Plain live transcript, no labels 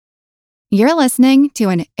You're listening to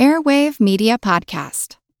an Airwave Media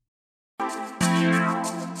Podcast.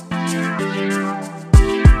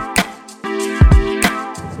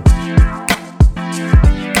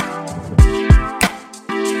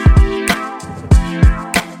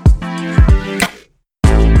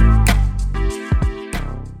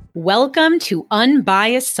 Welcome to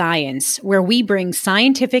Unbiased Science, where we bring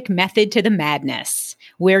scientific method to the madness.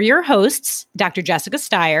 We're your hosts, Dr. Jessica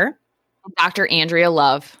Steyer. Dr. Andrea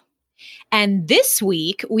Love. And this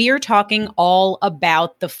week, we are talking all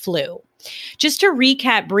about the flu. Just to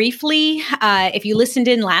recap briefly, if you listened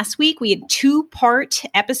in last week, we had a two-part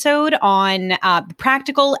episode on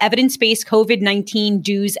practical evidence-based COVID-19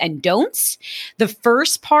 do's and don'ts. The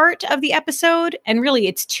first part of the episode, and really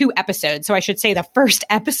it's two episodes, so I should say the first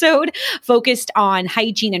episode focused on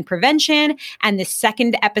hygiene and prevention, and the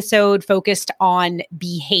second episode focused on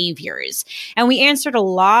behaviors. And we answered a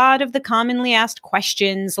lot of the commonly asked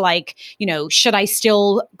questions like, should I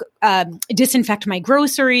still disinfect my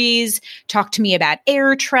groceries? Talk to me about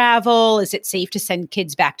air travel. Is it safe to send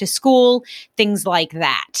kids back to school? Things like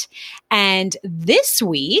that. And this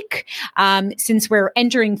week, since we're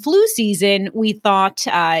entering flu season, we thought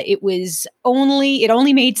it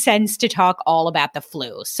only made sense to talk all about the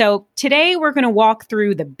flu. So today we're going to walk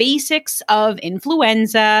through the basics of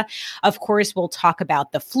influenza. Of course, we'll talk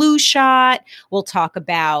about the flu shot. We'll talk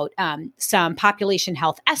about some population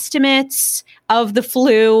health estimates of the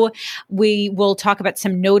flu. We will talk about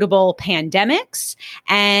some notable pandemics.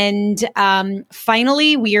 And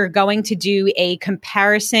finally, we are going to do a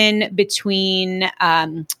comparison between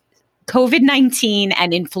COVID-19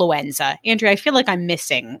 and influenza. Andrea, I feel like I'm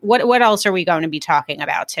missing. What else are we going to be talking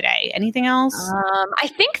about today? Anything else? I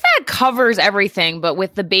think that covers everything, but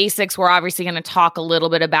with the basics, we're obviously going to talk a little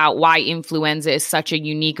bit about why influenza is such a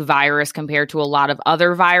unique virus compared to a lot of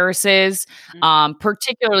other viruses,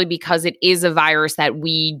 particularly because it is a virus that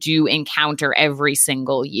we do encounter every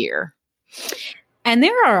single year. And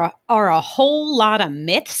there are a whole lot of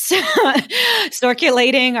myths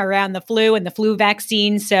circulating around the flu and the flu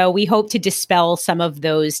vaccine. So we hope to dispel some of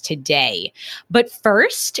those today. But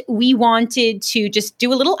first, we wanted to just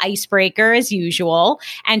do a little icebreaker as usual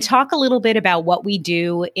and talk a little bit about what we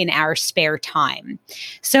do in our spare time.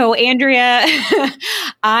 So Andrea,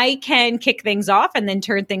 I can kick things off and then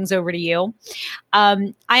turn things over to you.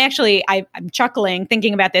 I'm chuckling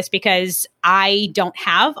thinking about this because I don't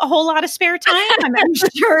have a whole lot of spare time. I'm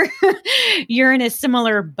sure you're in a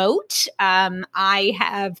similar boat. I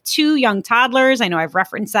have two young toddlers. I know I've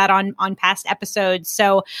referenced that on past episodes.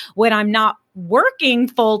 So when I'm not working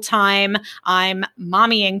full time, I'm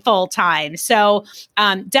mommying full time. So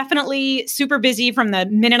definitely super busy from the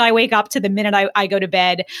minute I wake up to the minute I go to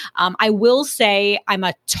bed. I will say I'm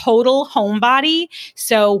a total homebody.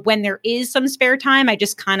 So when there is some spare time, I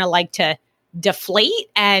just kind of like to deflate,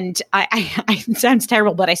 and I it sounds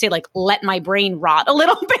terrible, but I say let my brain rot a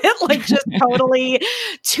little bit, just totally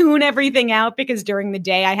tune everything out, because during the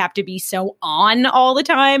day I have to be so on all the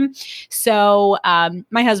time. So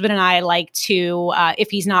my husband and I like to,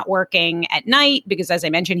 if he's not working at night, because as I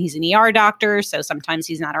mentioned, he's an ER doctor, so sometimes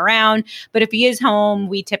he's not around, but if he is home,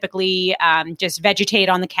 we typically just vegetate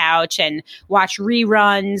on the couch and watch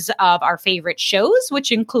reruns of our favorite shows,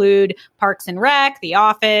 which include Parks and Rec, The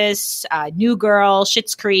Office, New Girl,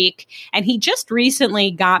 Schitt's Creek, and he just recently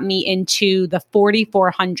got me into the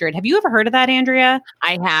 4400. Have you ever heard of that, Andrea?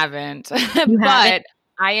 I haven't, You but haven't?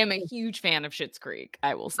 I am a huge fan of Schitt's Creek,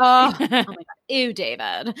 I will say. Oh my God. Ew,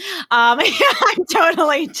 David. I'm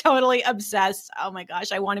totally obsessed. Oh my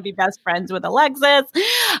gosh. I want to be best friends with Alexis.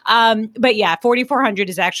 But yeah, 4400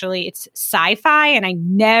 is actually, it's sci-fi, and I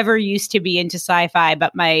never used to be into sci-fi,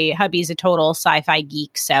 but my hubby's a total sci-fi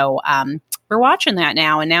geek. So, we're watching that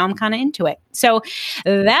now, and now I'm kind of into it. So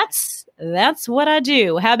that's what I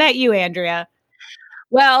do. How about you, Andrea?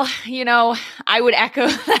 Well, I would echo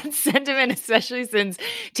that sentiment, especially since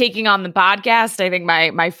taking on the podcast. I think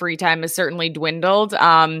my free time has certainly dwindled.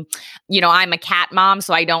 I'm a cat mom,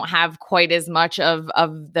 so I don't have quite as much of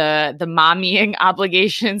the mommying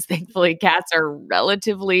obligations. Thankfully, cats are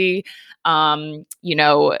relatively, able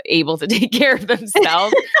to take care of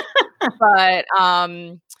themselves. But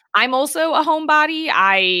I'm also a homebody.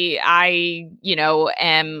 I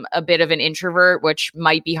am a bit of an introvert, which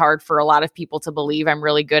might be hard for a lot of people to believe. I'm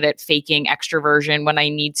really good at faking extroversion when I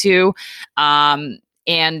need to. And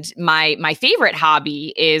my favorite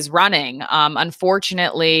hobby is running.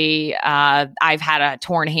 Unfortunately, I've had a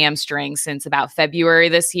torn hamstring since about February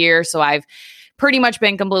this year. So I've pretty much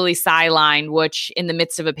been completely sidelined, which in the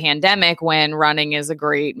midst of a pandemic, when running is a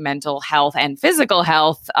great mental health and physical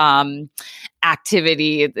health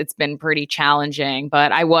activity, it's been pretty challenging.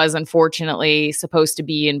 But I was unfortunately supposed to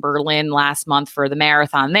be in Berlin last month for the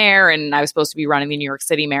marathon there, and I was supposed to be running the New York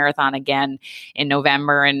City Marathon again in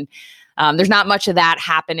November. And there's not much of that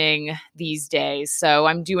happening these days. So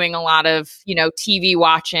I'm doing a lot of, TV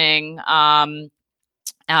watching.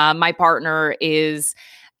 My partner is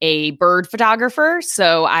a bird photographer,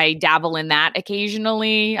 so I dabble in that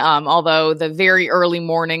occasionally. Although the very early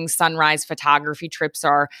morning sunrise photography trips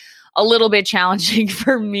are a little bit challenging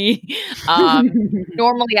for me.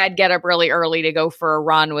 Normally, I'd get up really early to go for a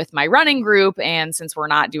run with my running group. And since we're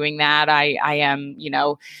not doing that, I am,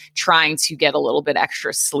 trying to get a little bit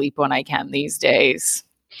extra sleep when I can these days.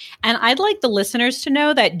 And I'd like the listeners to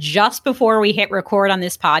know that just before we hit record on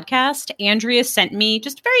this podcast, Andrea sent me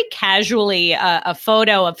just very casually a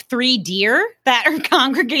photo of 3 deer that are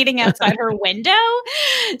congregating outside her window.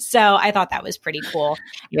 So I thought that was pretty cool.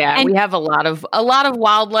 Yeah, and we have a lot of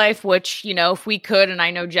wildlife, which, if we could, and I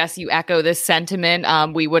know, Jess, you echo this sentiment,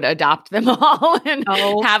 we would adopt them all and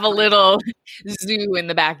have a little zoo in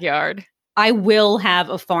the backyard. I will have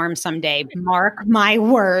a farm someday. Mark my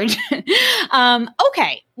word.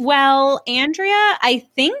 Okay. Well, Andrea, I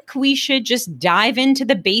think we should just dive into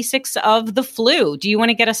the basics of the flu. Do you want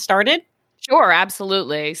to get us started? Sure,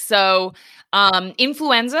 absolutely. So,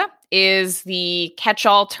 influenza is the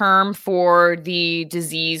catch-all term for the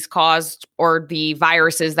disease caused or the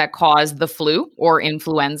viruses that cause the flu or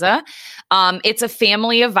influenza. It's a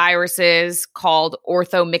family of viruses called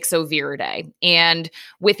Orthomyxoviridae. And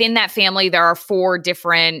within that family, there are 4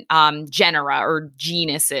 different genera or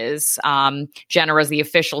genuses. Genera is the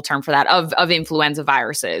official term for that, of influenza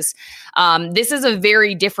viruses. This is a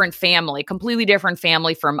very different family, completely different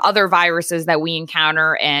family from other viruses that we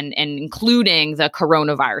encounter, and including the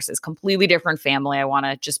coronaviruses. Completely different family. I want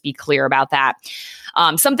to just be clear about that.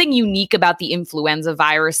 Something unique about the influenza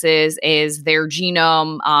viruses is their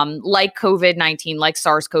genome, like COVID-19, like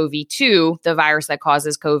SARS-CoV-2, the virus that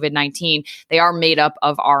causes COVID-19, they are made up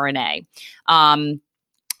of RNA.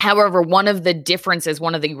 However, one of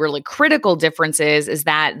the really critical differences is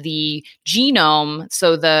that the genome,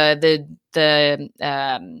 so the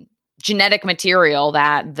genetic material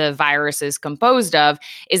that the virus is composed of,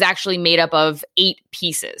 is actually made up of 8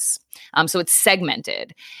 pieces. So it's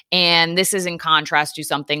segmented. And this is in contrast to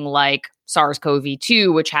something like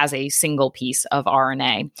SARS-CoV-2, which has a single piece of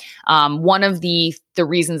RNA. One of the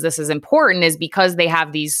reasons this is important is because they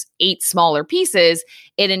have these 8 smaller pieces,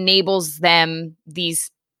 it enables these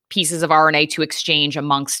pieces of RNA to exchange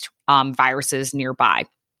amongst viruses nearby.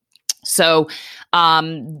 So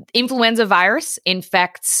influenza virus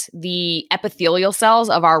infects the epithelial cells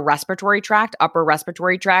of our respiratory tract, upper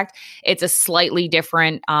respiratory tract. It's a slightly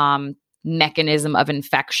different mechanism of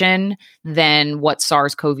infection than what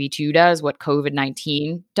SARS-CoV-2 does, what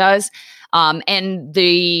COVID-19 does. And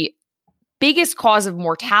the biggest cause of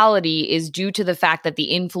mortality is due to the fact that the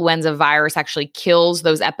influenza virus actually kills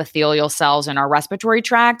those epithelial cells in our respiratory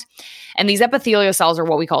tract. And these epithelial cells are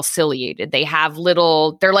what we call ciliated.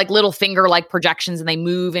 They're like little finger-like projections, and they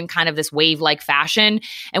move in kind of this wave-like fashion.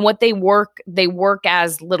 And what they work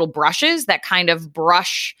as little brushes that kind of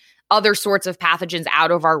brush other sorts of pathogens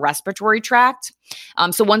out of our respiratory tract.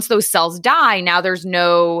 So once those cells die, now there's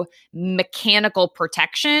no mechanical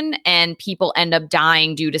protection, and people end up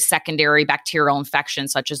dying due to secondary bacterial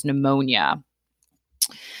infections such as pneumonia.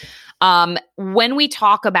 When we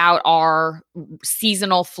talk about our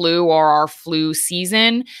seasonal flu or our flu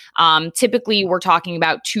season, typically we're talking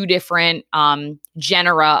about 2 different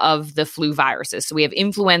genera of the flu viruses. So we have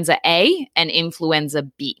influenza A and influenza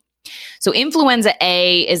B. So influenza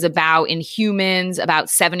A is in humans, about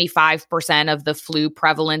 75% of the flu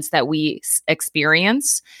prevalence that we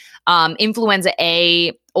experience. Influenza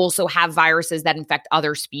A also have viruses that infect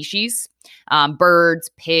other species,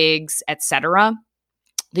 birds, pigs, etc.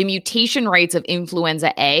 The mutation rates of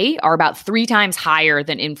influenza A are about 3 times higher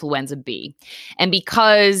than influenza B. And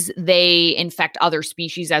because they infect other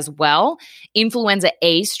species as well, influenza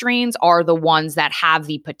A strains are the ones that have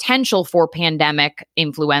the potential for pandemic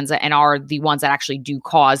influenza and are the ones that actually do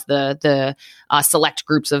cause the select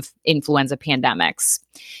groups of influenza pandemics.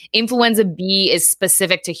 Influenza B is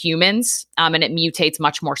specific to humans, and it mutates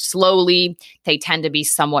much more slowly. They tend to be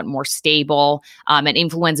somewhat more stable, and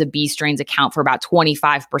influenza B strains account for about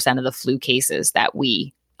 25% of the flu cases that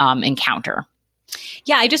we encounter.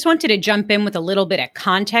 Yeah, I just wanted to jump in with a little bit of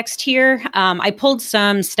context here. I pulled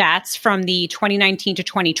some stats from the 2019 to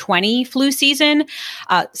 2020 flu season.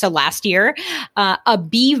 So last year, a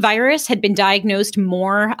B virus had been diagnosed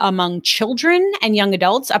more among children and young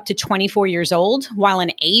adults up to 24 years old, while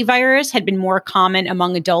an A virus had been more common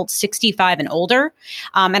among adults 65 and older.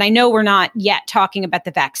 And I know we're not yet talking about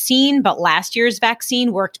the vaccine, but last year's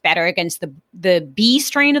vaccine worked better against the B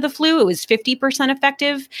strain of the flu. It was 50%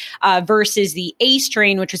 effective versus the A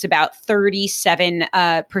strain, which was about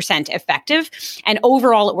 37% effective. And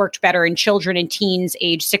overall, it worked better in children and teens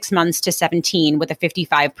aged 6 months to 17 with a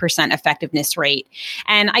 55% effectiveness rate.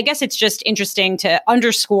 And I guess it's just interesting to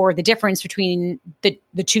underscore the difference between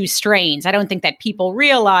the two strains. I don't think that people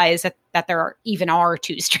realize that there even are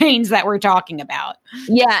two strains that we're talking about.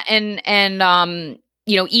 Yeah. And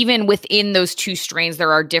even within those two strains,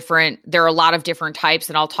 there are a lot of different types,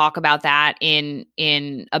 and I'll talk about that in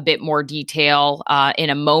a bit more detail in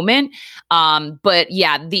a moment. But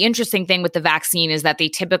yeah, the interesting thing with the vaccine is that they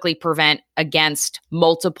typically prevent against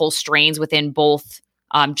multiple strains within both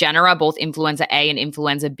genera, both influenza A and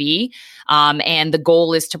influenza B. And the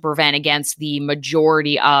goal is to prevent against the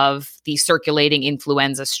majority of the circulating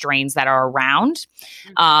influenza strains that are around.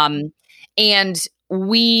 And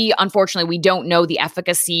unfortunately, we don't know the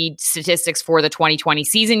efficacy statistics for the 2020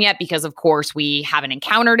 season yet because, of course, we haven't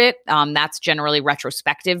encountered it. That's generally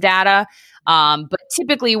retrospective data. But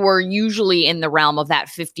typically, we're usually in the realm of that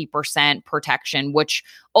 50% protection, which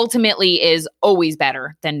ultimately is always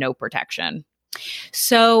better than no protection.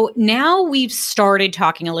 So now we've started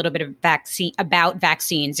talking a little bit of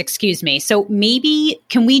vaccines, excuse me. So maybe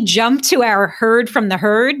can we jump to our herd from the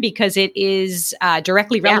herd because it is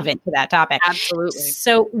directly relevant to that topic? Absolutely.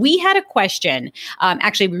 So we had a question.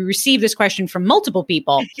 Actually, we received this question from multiple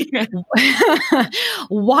people.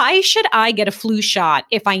 Why should I get a flu shot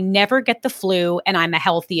if I never get the flu and I'm a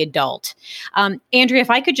healthy adult? Andrea, if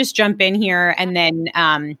I could just jump in here and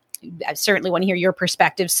then I certainly want to hear your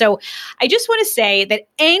perspective. So I just want to say that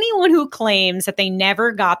anyone who claims that they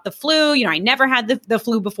never got the flu, I never had the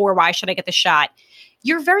flu before, why should I get the shot?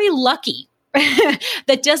 You're very lucky.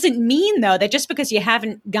 That doesn't mean, though, that just because you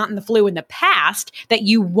haven't gotten the flu in the past, that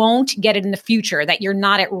you won't get it in the future, that you're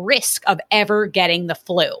not at risk of ever getting the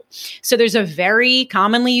flu. So there's a very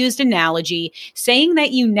commonly used analogy. Saying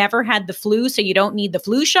that you never had the flu, so you don't need the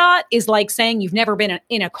flu shot, is like saying you've never been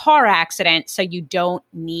in a car accident, so you don't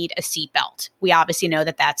need a seatbelt. We obviously know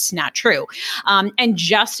that that's not true. And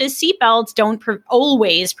just as seatbelts don't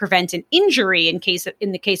always prevent an injury in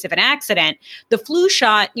the case of an accident, the flu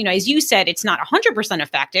shot, as you said, it's not 100%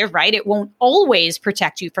 effective, right? It won't always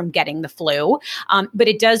protect you from getting the flu, but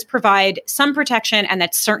it does provide some protection, and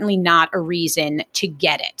that's certainly not a reason to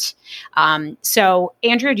get it. So,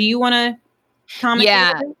 Andrea, do you want to comment?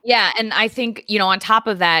 Yeah. And I think, on top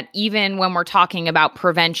of that, even when we're talking about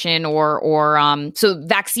prevention so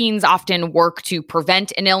vaccines often work to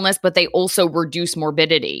prevent an illness, but they also reduce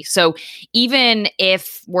morbidity. So even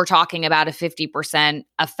if we're talking about a 50%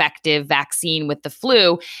 effective vaccine with the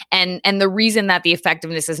flu, and the reason that the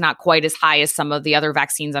effectiveness is not quite as high as some of the other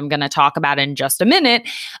vaccines I'm going to talk about in just a minute,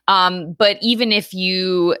 but even if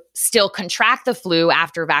you still contract the flu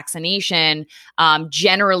after vaccination,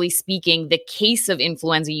 generally speaking, the case of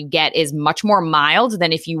influenza you get is much more mild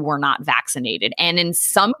than if you were not vaccinated. And in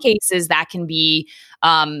some cases, that can be,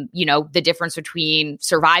 the difference between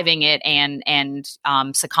surviving it and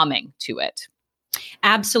succumbing to it.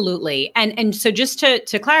 Absolutely. And so just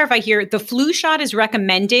to clarify here, the flu shot is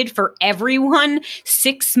recommended for everyone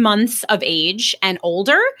 6 months of age and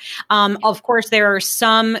older. Of course, there are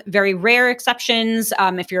some very rare exceptions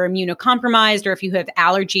if you're immunocompromised or if you have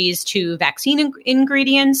allergies to vaccine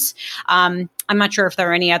ingredients. I'm not sure if there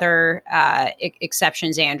are any other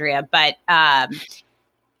exceptions, Andrea, but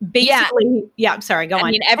basically, sorry, go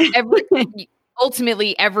on. I mean,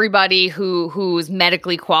 ultimately, everybody who's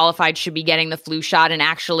medically qualified should be getting the flu shot. And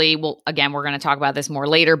actually, again, we're going to talk about this more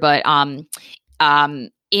later, but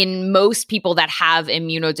in most people that have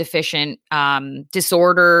immunodeficient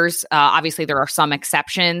disorders, obviously there are some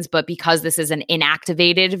exceptions, but because this is an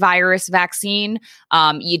inactivated virus vaccine,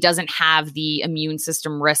 it doesn't have the immune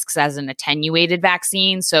system risks as an attenuated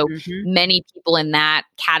vaccine. So many people in that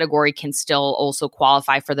category can still also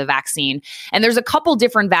qualify for the vaccine. And there's a couple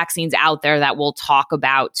different vaccines out there that we'll talk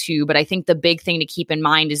about too. But I think the big thing to keep in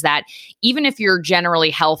mind is that even if you're generally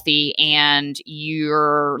healthy and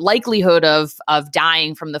your likelihood of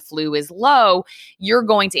dying from the flu is low, you're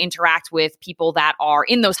going to interact with people that are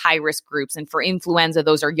in those high risk groups. And for influenza,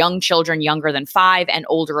 those are young children younger than 5 and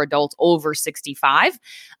older adults over 65.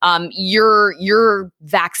 Your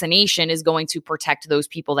vaccination is going to protect those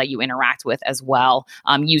people that you interact with as well,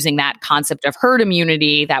 using that concept of herd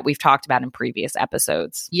immunity that we've talked about in previous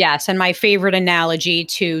episodes. Yes. And my favorite analogy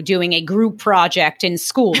to doing a group project in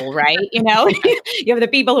school, right? You know, you have the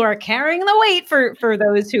people who are carrying the weight for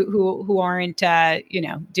those who aren't,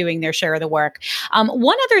 doing their share of the work.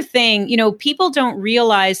 One other thing, people don't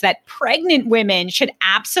realize that pregnant women should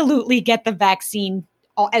absolutely get the vaccine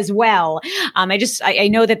as well. I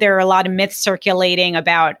know that there are a lot of myths circulating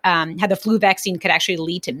about how the flu vaccine could actually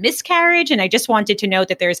lead to miscarriage. And I just wanted to note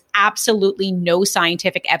that there's absolutely no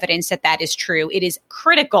scientific evidence that is true. It is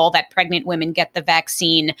critical that pregnant women get the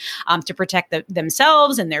vaccine to protect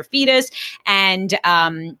themselves and their fetus. And,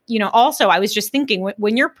 also I was just thinking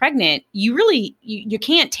when you're pregnant, you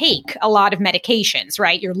can't take a lot of medications,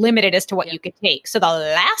 right? You're limited as to what you could take. So the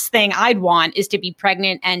last thing I'd want is to be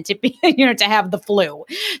pregnant and to be, to have the flu.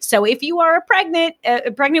 So if you are a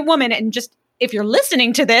pregnant woman, and just if you're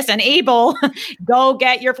listening to this and able, go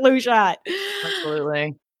get your flu shot.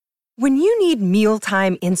 Absolutely. When you need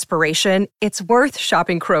mealtime inspiration, it's worth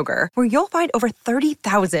shopping Kroger, where you'll find over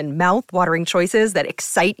 30,000 mouth-watering choices that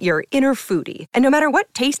excite your inner foodie. And no matter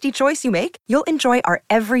what tasty choice you make, you'll enjoy our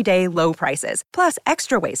everyday low prices, plus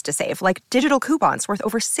extra ways to save, like digital coupons worth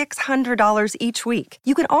over $600 each week.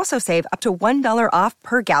 You can also save up to $1 off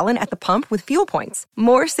per gallon at the pump with fuel points.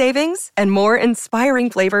 More savings and more inspiring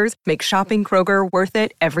flavors make shopping Kroger worth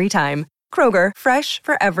it every time. Kroger, fresh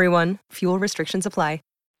for everyone. Fuel restrictions apply.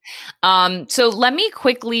 So let me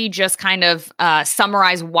quickly just kind of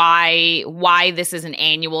summarize why this is an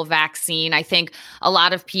annual vaccine. I think a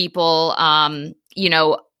lot of people,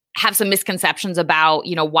 have some misconceptions about,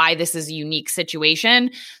 why this is a unique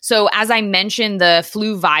situation. So as I mentioned, the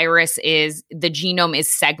flu virus the genome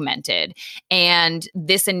is segmented, and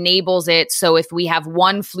this enables it. So if we have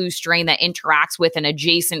one flu strain that interacts with an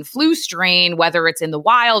adjacent flu strain, whether it's in the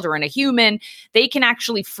wild or in a human, they can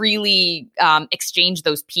actually freely exchange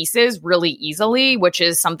those pieces really easily, which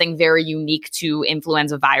is something very unique to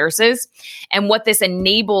influenza viruses. And what this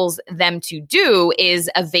enables them to do is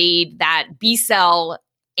evade that B-cell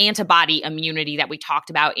antibody immunity that we talked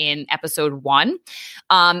about in episode 1.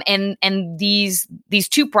 And these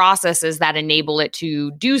two processes that enable it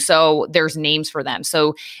to do so, there's names for them.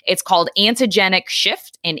 So it's called antigenic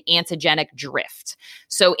shift and antigenic drift.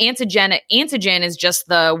 So antigen is just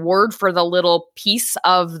the word for the little piece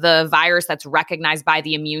of the virus that's recognized by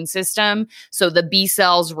the immune system. So the B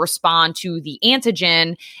cells respond to the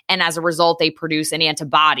antigen, and as a result, they produce an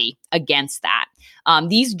antibody against that.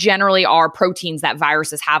 These generally are proteins that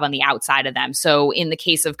viruses have on the outside of them. So in the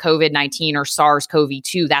case of COVID-19 or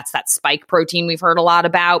SARS-CoV-2, that's that spike protein we've heard a lot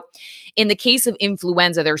about. In the case of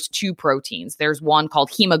influenza, there's two proteins. There's one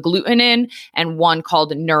called hemagglutinin and one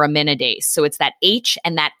called neuraminidase. So it's that H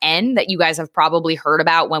and that N that you guys have probably heard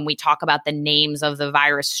about when we talk about the names of the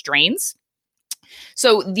virus strains.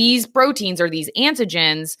 So these proteins or these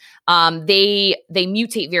antigens, they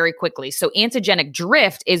mutate very quickly. So antigenic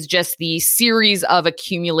drift is just the series of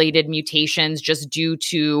accumulated mutations just due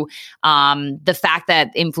to the fact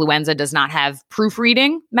that influenza does not have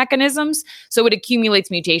proofreading mechanisms. So it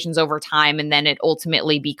accumulates mutations over time, and then it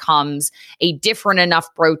ultimately becomes a different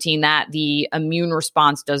enough protein that the immune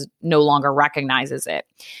response no longer recognizes it.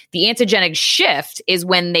 The antigenic shift is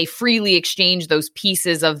when they freely exchange those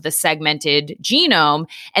pieces of the segmented genome,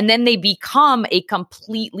 and then they become a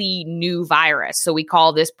completely new virus. So we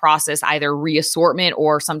call this process either reassortment,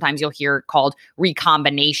 or sometimes you'll hear it called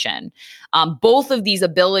recombination. Both of these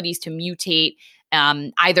abilities to mutate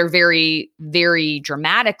either very, very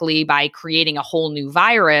dramatically by creating a whole new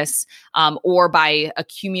virus, or by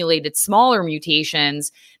accumulated smaller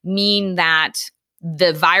mutations, mean that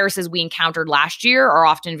the viruses we encountered last year are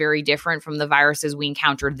often very different from the viruses we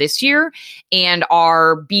encountered this year, and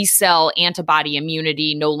our B-cell antibody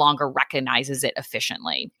immunity no longer recognizes it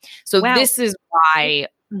efficiently. So This is why.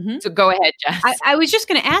 Mm-hmm. So go ahead, Jess. I was just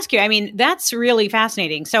going to ask you. I mean, that's really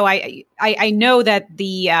fascinating. So I know that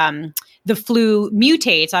the flu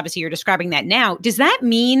mutates. Obviously, you're describing that now. Does that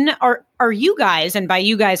mean are you guys, and by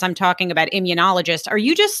you guys, I'm talking about immunologists, are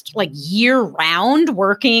you just like year round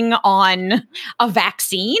working on a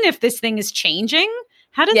vaccine if this thing is changing?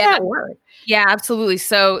 How does that work? Yeah, absolutely.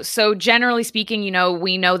 So generally speaking,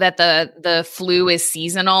 we know that the flu is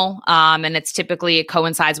seasonal, and it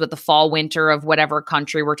coincides with the fall winter of whatever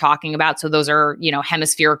country we're talking about. So those are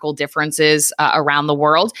hemispherical differences around the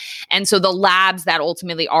world, and so the labs that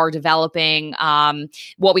ultimately are developing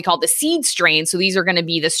what we call the seed strains. So these are going to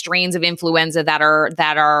be the strains of influenza that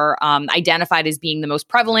are identified as being the most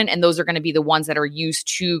prevalent, and those are going to be the ones that are used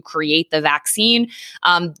to create the vaccine.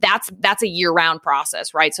 That's a year-round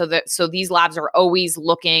process, right? So these labs are always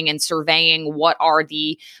looking and surveying what are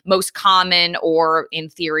the most common, or in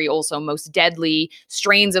theory also most deadly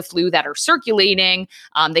strains of flu that are circulating.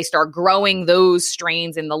 They start growing those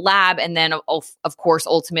strains in the lab, and then of course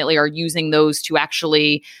ultimately are using those to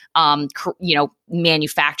actually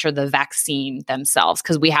manufacture the vaccine themselves,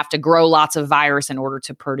 because we have to grow lots of virus in order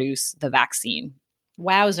to produce the vaccine.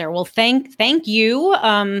 Wowzer. Well, thank you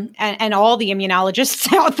and all the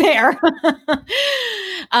immunologists out there.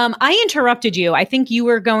 I interrupted you. I think you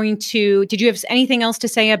were going to, did you have anything else to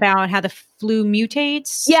say about how the flu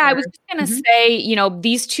mutates? Yeah, I was just going to say,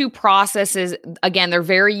 these two processes, again, they're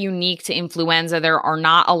very unique to influenza. There are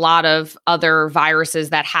not a lot of other viruses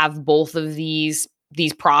that have both of these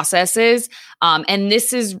processes. And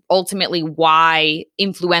this is ultimately why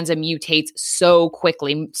influenza mutates so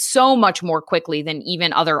quickly, so much more quickly than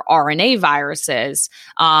even other RNA viruses.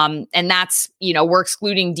 And that's, we're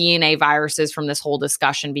excluding DNA viruses from this whole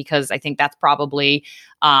discussion because I think that's probably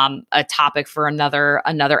a topic for another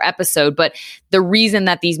episode. But the reason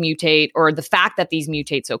that these mutate, or the fact that these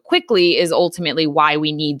mutate so quickly, is ultimately why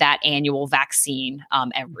we need that annual vaccine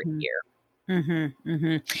every year.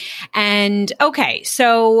 And okay,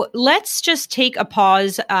 so let's just take a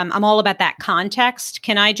pause. I'm all about that context.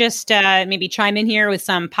 Can I just maybe chime in here with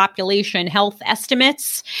some population health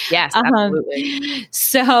estimates? Yes, absolutely.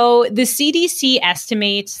 So the CDC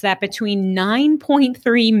estimates that between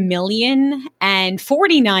 9.3 million and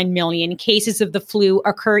 49 million cases of the flu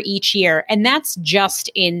occur each year, and that's just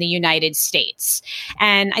in the United States.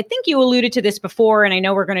 And I think you alluded to this before, and I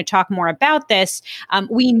know we're going to talk more about this.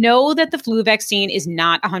 We know that the flu vaccine is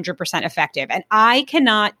not 100% effective. And I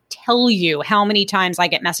cannot tell you how many times I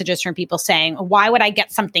get messages from people saying, why would I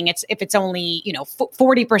get something if it's only,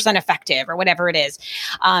 40% effective or whatever it is.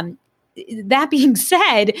 That being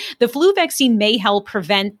said, the flu vaccine may help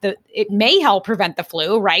prevent the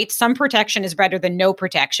flu, right? Some protection is better than no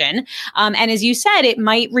protection. And as you said, it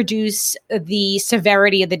might reduce the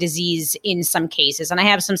severity of the disease in some cases. And I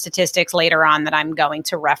have some statistics later on that I'm going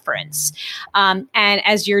to reference. And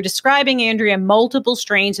as you're describing, Andrea, multiple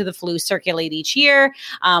strains of the flu circulate each year.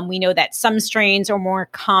 We know that some strains are more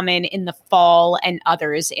common in the fall and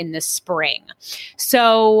others in the spring.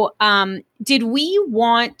 So, did we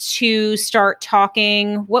want to start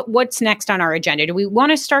talking? What's next on our agenda? Do we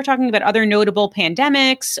want to start talking about other notable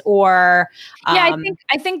pandemics, or? Yeah,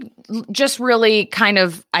 I think just really kind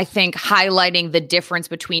of, highlighting the difference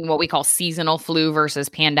between what we call seasonal flu versus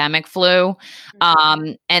pandemic flu,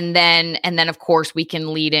 and then of course we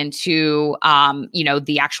can lead into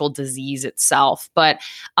the actual disease itself. But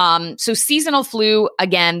so seasonal flu,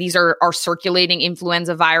 again, these are circulating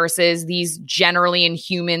influenza viruses. These generally in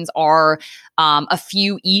humans are a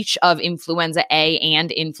few each of influenza A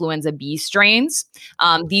and influenza B strains.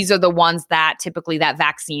 These are the ones that typically that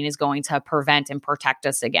vaccine is going to prevent and protect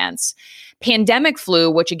us against. Pandemic flu,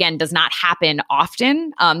 which again does not happen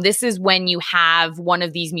often. This is when you have one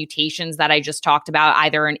of these mutations that I just talked about.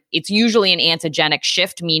 It's usually an antigenic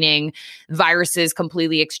shift, meaning viruses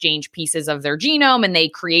completely exchange pieces of their genome and they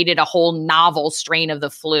created a whole novel strain of the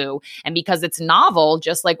flu. And because it's novel,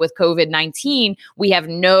 just like with COVID-19, we have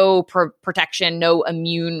no protection, no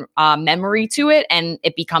immune memory to it, and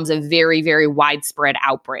it becomes a very, very widespread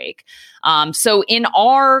outbreak. So in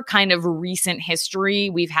our kind of recent history,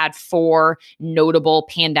 we've had 4 notable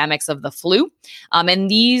pandemics of the flu. And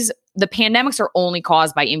the pandemics are only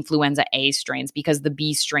caused by influenza A strains because the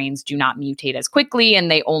B strains do not mutate as quickly and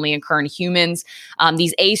they only occur in humans.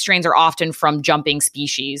 These A strains are often from jumping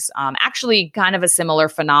species, actually kind of a similar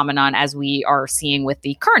phenomenon as we are seeing with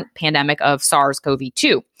the current pandemic of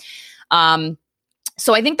SARS-CoV-2.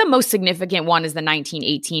 So I think the most significant one is the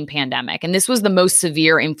 1918 pandemic. And this was the most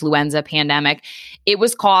severe influenza pandemic. It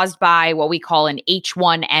was caused by what we call an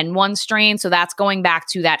H1N1 strain. So that's going back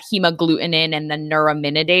to that hemagglutinin and the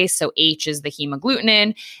neuraminidase. So H is the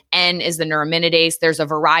hemagglutinin, N is the neuraminidase. There's a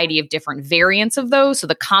variety of different variants of those. So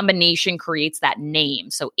the combination creates that name.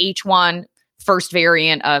 So H1, first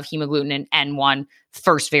variant of hemagglutinin, N1,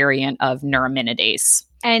 first variant of neuraminidase.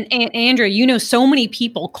 And Andrea, you know, so many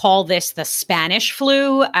people call this the Spanish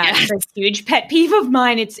flu. Yes. It's a huge pet peeve of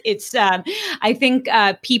mine. I think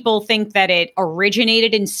people think that it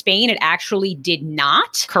originated in Spain. It actually did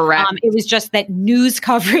not. Correct. It was just that news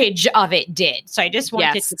coverage of it did. So I just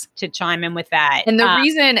wanted Yes. to chime in with that. And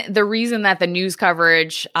the reason that the news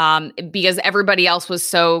coverage, because everybody else was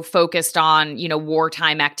so focused on, you know,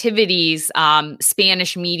 wartime activities,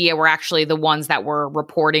 Spanish media were actually the ones that were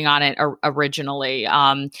reporting on it originally.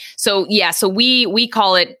 So we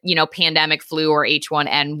call it, you know, pandemic flu or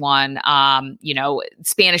H1N1. You know,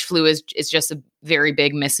 Spanish flu is just a very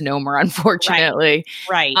big misnomer, unfortunately.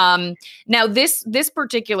 Right. Now this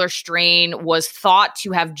particular strain was thought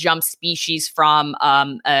to have jumped species from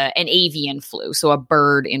an avian flu, so a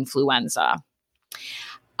bird influenza.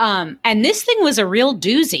 And this thing was a real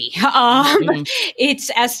doozy. It's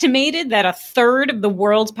estimated that a third of the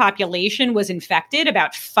world's population was infected,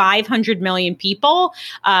 about 500 million people,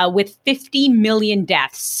 with 50 million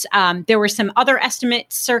deaths. There were some other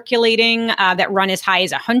estimates circulating that run as high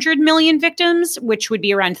as 100 million victims, which would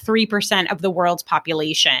be around 3% of the world's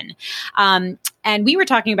population. And we were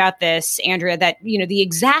talking about this, Andrea, that, you know, the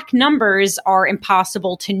exact numbers are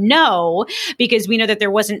impossible to know because we know that there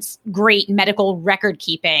wasn't great medical record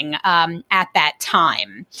keeping at that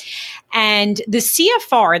time. And the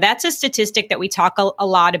CFR, that's a statistic that we talk a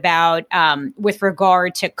lot about with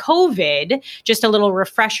regard to COVID. Just a little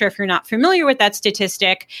refresher if you're not familiar with that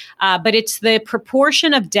statistic, but it's the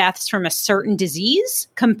proportion of deaths from a certain disease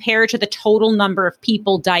compared to the total number of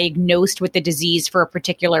people diagnosed with the disease for a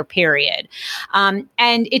particular period. And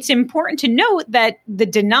it's important to note that the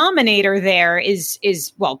denominator there is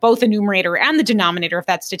well, both the numerator and the denominator of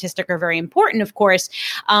that statistic are very important, of course.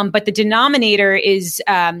 But the denominator is,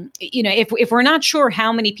 you know, if we're not sure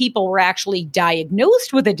how many people were actually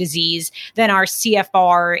diagnosed with a disease, then our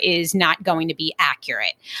CFR is not going to be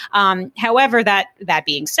accurate. However, that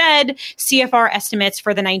being said, CFR estimates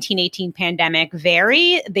for the 1918 pandemic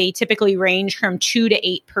vary. They typically range from 2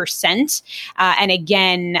 to 8%. And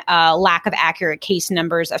again, lack of accurate case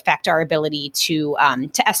numbers affect our ability to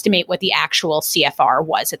estimate what the actual CFR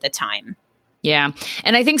was at the time. Yeah.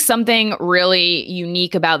 And I think something really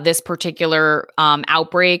unique about this particular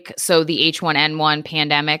outbreak, so the H1N1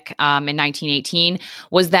 pandemic in 1918,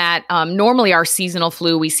 was that normally our seasonal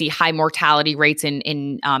flu, we see high mortality rates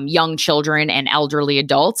in young children and elderly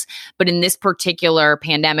adults. But in this particular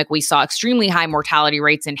pandemic, we saw extremely high mortality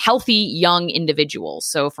rates in healthy young individuals,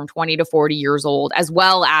 so from 20 to 40 years old, as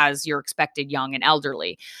well as your expected young and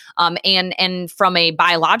elderly. And from a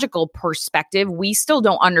biological perspective, we still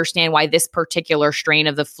don't understand why this particular strain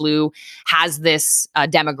of the flu has this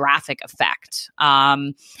demographic effect.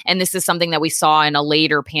 And this is something that we saw in a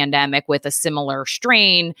later pandemic with a similar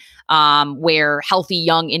strain where healthy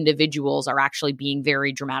young individuals are actually being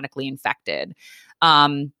very dramatically infected.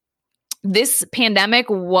 This pandemic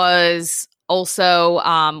was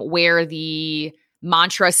also where the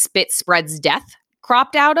mantra "spit spreads death"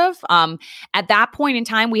 cropped out of. At that point in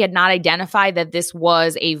time, we had not identified that this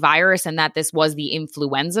was a virus and that this was the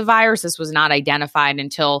influenza virus. This was not identified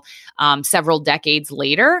until several decades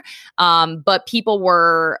later. But people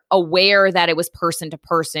were aware that it was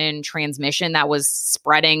person-to-person transmission that was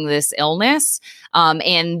spreading this illness.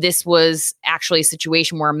 And this was actually a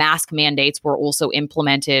situation where mask mandates were also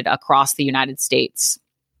implemented across the United States.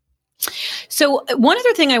 So one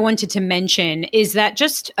other thing I wanted to mention is that,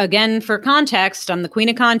 just again, for context, I'm the queen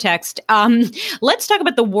of context. Let's talk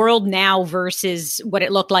about the world now versus what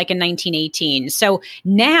it looked like in 1918. So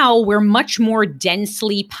now we're much more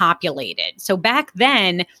densely populated. So back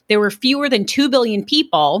then there were fewer than 2 billion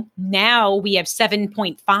people. Now we have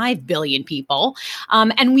 7.5 billion people.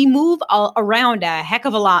 And we move around a heck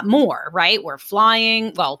of a lot more, right? We're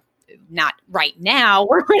flying, well, not right now,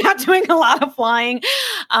 we're not doing a lot of flying.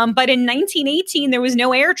 But in 1918, there was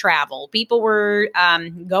no air travel. People were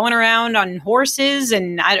going around on horses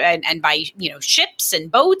and by, you know, ships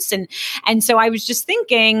and boats. And so I was just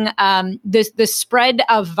thinking the spread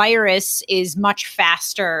of virus is much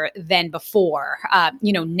faster than before.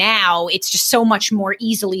 You know, now it's just so much more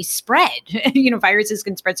easily spread. You know, viruses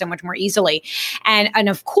can spread so much more easily. And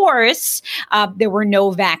of course, there were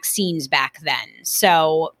no vaccines back then.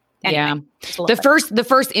 So anyway, the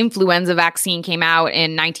first influenza vaccine came out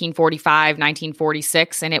in 1945,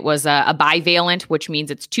 1946, and it was a bivalent, which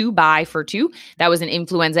means it's 2 bi for 2. That was an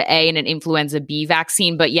influenza A and an influenza B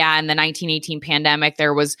vaccine. But yeah, in the 1918 pandemic,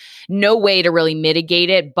 there was no way to really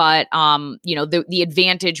mitigate it. But you know, the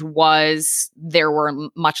advantage was there were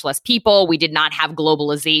much less people. We did not have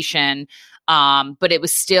globalization, but it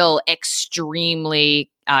was still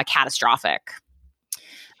extremely catastrophic.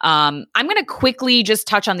 I'm going to quickly just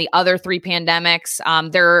touch on the other three pandemics.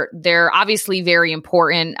 They're obviously very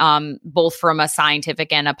important, both from a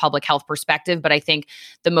scientific and a public health perspective. But I think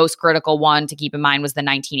the most critical one to keep in mind was the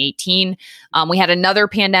 1918. We had another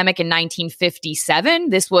pandemic in 1957.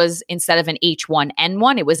 This was, instead of an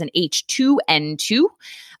H1N1, it was an H2N2.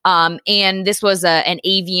 And this was an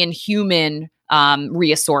avian human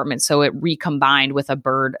reassortment. So it recombined with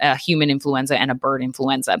a human influenza and a bird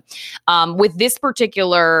influenza. With this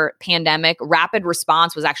particular pandemic, rapid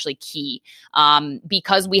response was actually key,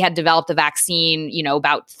 because we had developed a vaccine,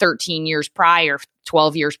 about 13 years prior,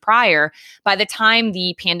 12 years prior. By the time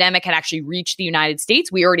the pandemic had actually reached the United States,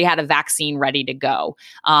 we already had a vaccine ready to go.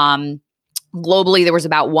 Globally, there was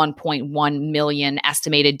about 1.1 million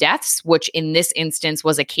estimated deaths, which in this instance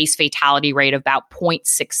was a case fatality rate of about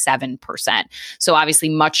 0.67%. So obviously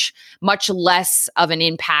much, much less of an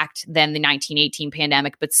impact than the 1918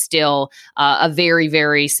 pandemic, but still a very,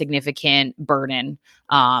 very significant burden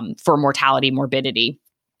for mortality, morbidity.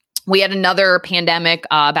 We had another pandemic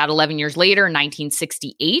about 11 years later, in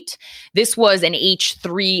 1968. This was an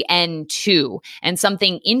H3N2. And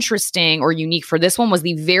something interesting or unique for this one was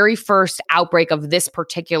the very first outbreak of this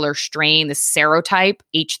particular strain, the serotype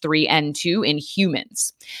H3N2, in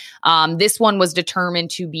humans. This one was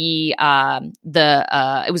determined to be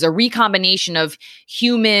it was a recombination of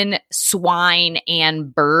human, swine,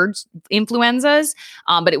 and birds influenzas,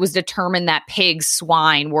 but it was determined that pigs,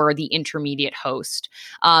 swine were the intermediate host.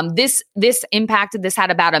 This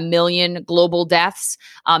had about 1 million global deaths.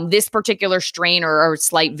 This particular strain, or a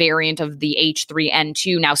slight variant of the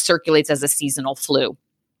H3N2, now circulates as a seasonal flu.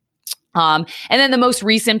 And then the most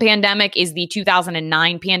recent pandemic is the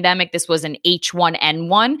 2009 pandemic. This was an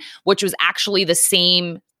H1N1, which was actually the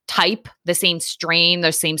same type, the same strain,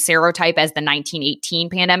 the same serotype as the 1918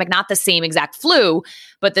 pandemic, not the same exact flu,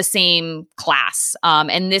 but the same class.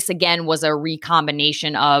 And this again was a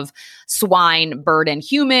recombination of swine, bird, and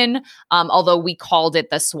human, although we called it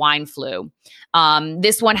the swine flu.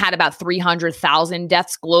 This one had about 300,000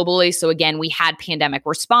 deaths globally. So again, we had pandemic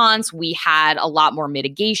response. We had a lot more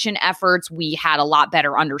mitigation efforts. We had a lot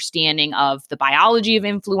better understanding of the biology of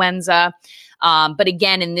influenza. But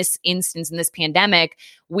again, in this instance, in this pandemic,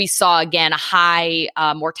 we saw, again, a high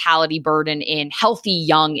mortality burden in healthy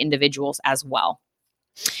young individuals as well.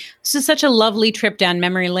 This is such a lovely trip down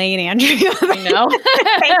memory lane, Andrea. I know.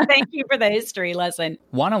 Thank you for the history lesson.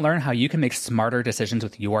 Want to learn how you can make smarter decisions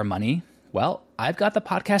with your money? Well, I've got the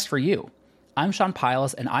podcast for you. I'm Sean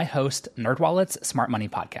Piles, and I host NerdWallet's Smart Money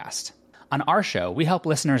Podcast. On our show, we help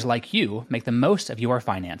listeners like you make the most of your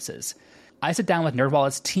finances. I sit down with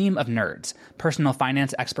NerdWallet's team of nerds, personal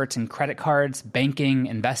finance experts in credit cards, banking,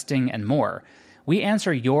 investing, and more. We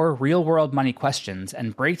answer your real-world money questions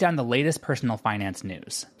and break down the latest personal finance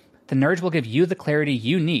news. The nerds will give you the clarity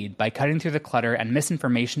you need by cutting through the clutter and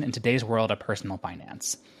misinformation in today's world of personal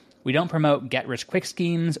finance. We don't promote get-rich-quick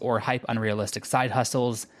schemes or hype unrealistic side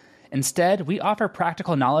hustles. Instead, we offer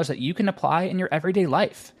practical knowledge that you can apply in your everyday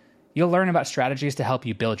life. You'll learn about strategies to help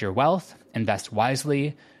you build your wealth, invest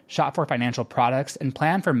wisely, shop for financial products, and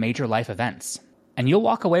plan for major life events. And you'll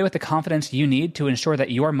walk away with the confidence you need to ensure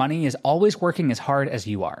that your money is always working as hard as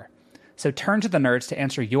you are. So turn to the nerds to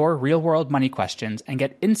answer your real-world money questions and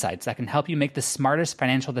get insights that can help you make the smartest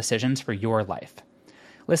financial decisions for your life.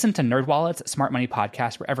 Listen to NerdWallet's Smart Money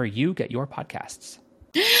Podcast wherever you get your podcasts.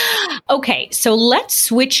 Okay, so let's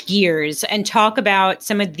switch gears and talk about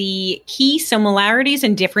some of the key similarities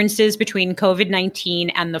and differences between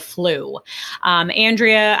COVID-19 and the flu.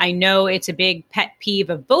 Andrea, I know it's a big pet peeve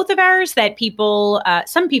of both of ours that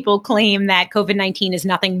some people claim that COVID-19 is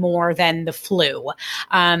nothing more than the flu.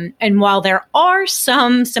 And while there are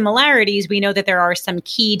some similarities, we know that there are some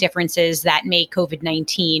key differences that make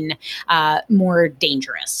COVID-19 more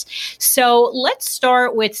dangerous. So let's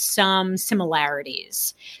start with some similarities.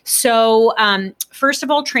 So first of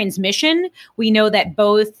all, transmission. We know that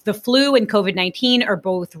both the flu and COVID-19 are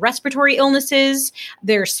both respiratory illnesses.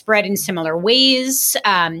 They're spread in similar ways,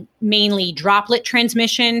 mainly droplet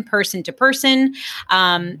transmission, person to person.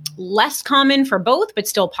 Less common for both, but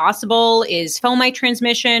still possible, is fomite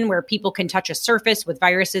transmission, where people can touch a surface with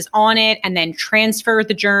viruses on it and then transfer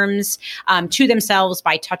the germs to themselves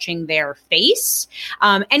by touching their face.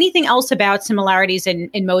 Anything else about similarities in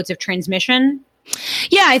modes of transmission?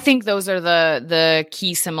 Yeah, I think those are the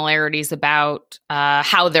key similarities about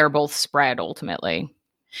how they're both spread ultimately.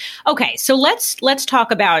 Okay, so let's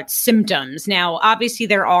talk about symptoms. Now, obviously,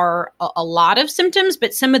 there are a lot of symptoms,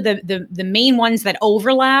 but some of the main ones that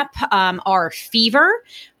overlap are fever,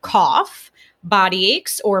 cough, body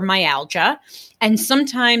aches or myalgia, and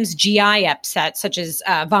sometimes GI upset, such as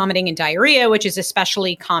vomiting and diarrhea, which is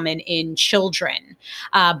especially common in children.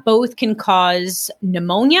 Both can cause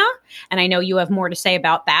pneumonia, and I know you have more to say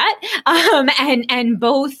about that. And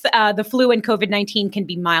both the flu and COVID-19 can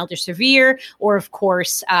be mild or severe, or of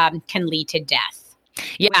course, can lead to death.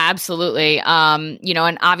 Yeah, absolutely.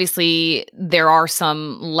 And obviously there are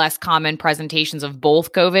some less common presentations of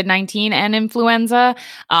both COVID-19 and influenza.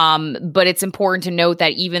 But it's important to note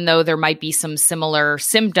that even though there might be some similar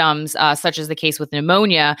symptoms, such as the case with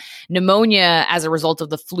pneumonia as a result of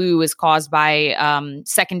the flu is caused by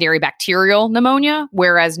secondary bacterial pneumonia,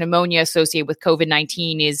 whereas pneumonia associated with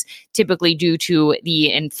COVID-19 is typically due to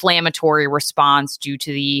the inflammatory response due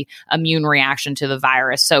to the immune reaction to the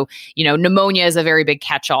virus. So, pneumonia is a very big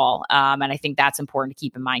catch-all. And I think that's important to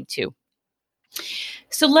keep in mind too.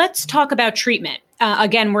 So let's talk about treatment.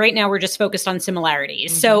 Again, right now we're just focused on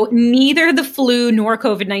similarities. So neither the flu nor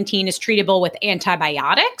COVID-19 is treatable with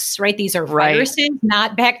antibiotics, right? These are viruses,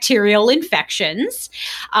 not bacterial infections.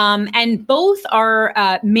 And both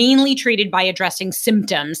are mainly treated by addressing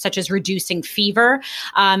symptoms, such as reducing fever.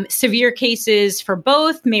 Severe cases for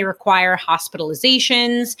both may require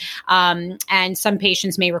hospitalizations, and some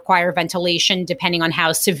patients may require ventilation depending on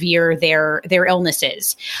how severe their illness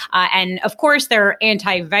is. And of course, there are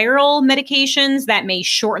antiviral medications that may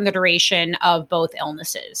shorten the duration of both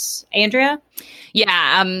illnesses. Andrea?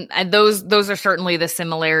 Yeah, and those are certainly the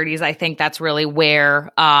similarities. I think that's really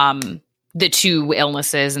where the two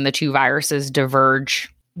illnesses and the two viruses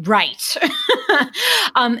diverge. Right.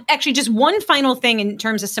 Actually, just one final thing in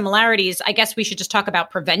terms of similarities, I guess we should just talk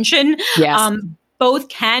about prevention. Yes. Both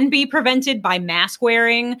can be prevented by mask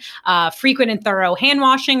wearing, frequent and thorough hand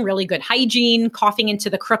washing, really good hygiene, coughing into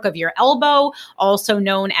the crook of your elbow, also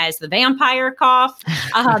known as the vampire cough.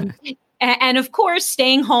 And of course,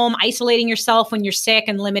 staying home, isolating yourself when you're sick,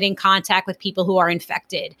 and limiting contact with people who are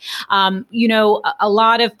infected. A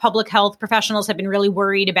lot of public health professionals have been really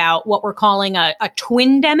worried about what we're calling a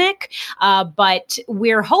twindemic, but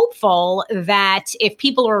we're hopeful that if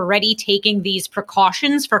people are already taking these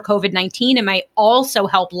precautions for COVID-19, it might also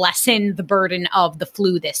help lessen the burden of the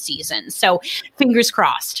flu this season. So fingers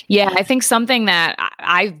crossed. Yeah, I think something that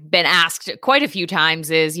I've been asked quite a few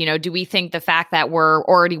times is, do we think the fact that we're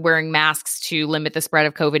already wearing masks to limit the spread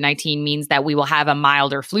of COVID-19 means that we will have a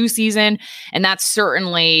milder flu season? And that's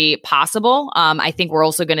certainly possible. I think we're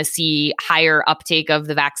also going to see higher uptake of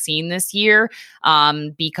the vaccine this year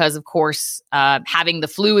because, of course, having the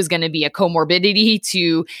flu is going to be a comorbidity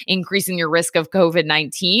to increasing your risk of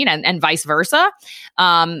COVID-19 and vice versa.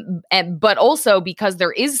 But also because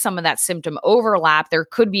there is some of that symptom overlap, there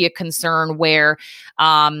could be a concern where,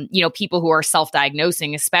 people who are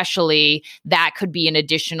self-diagnosing, especially, that could be an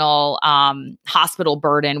additional hospital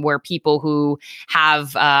burden where people who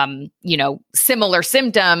have, similar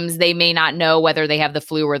symptoms, they may not know whether they have the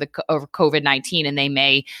flu or COVID-19, and they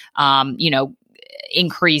may,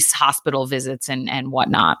 increase hospital visits and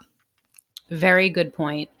whatnot. Very good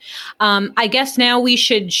point. I guess now we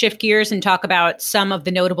should shift gears and talk about some of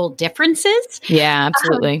the notable differences. Yeah,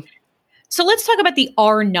 absolutely. So let's talk about the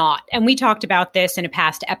R naught. And we talked about this in a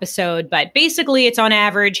past episode, but basically it's on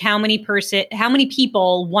average how many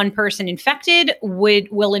people one person infected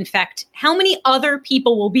will infect, how many other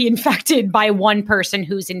people will be infected by one person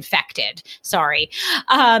who's infected. Sorry.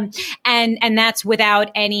 And that's without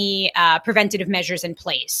any preventative measures in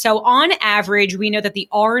place. So on average, we know that the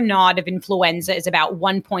R naught of influenza is about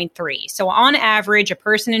 1.3. So on average, a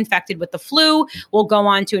person infected with the flu will go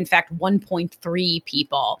on to infect 1.3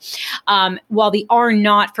 people. While the R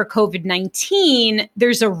naught for COVID-19,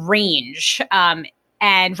 there's a range.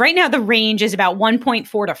 And right now the range is about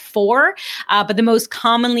 1.4 to 4, but the most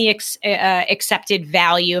commonly accepted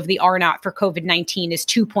value of the R naught for COVID-19 is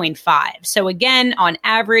 2.5. So again, on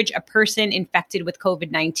average, a person infected with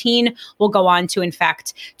COVID-19 will go on to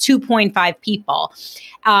infect 2.5 people.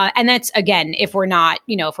 And that's, again, if we're not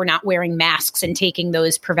wearing masks and taking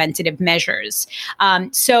those preventative measures.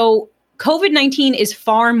 So COVID-19 is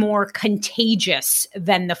far more contagious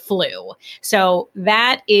than the flu. So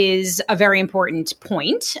that is a very important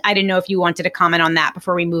point. I didn't know if you wanted to comment on that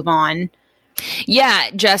before we move on.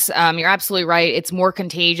 Yeah, Jess, you're absolutely right. It's more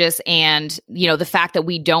contagious. And, the fact that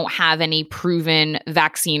we don't have any proven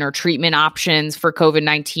vaccine or treatment options for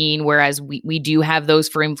COVID-19, whereas we do have those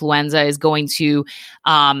for influenza, is going to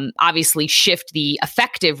obviously shift the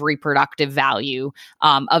effective reproductive value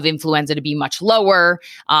of influenza to be much lower,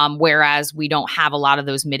 whereas we don't have a lot of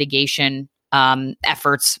those mitigation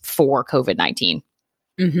efforts for COVID-19.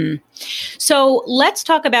 Mm-hmm. So let's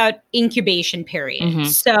talk about incubation period. Mm-hmm.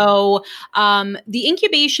 So the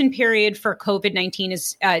incubation period for COVID-19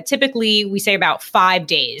 is typically, we say about 5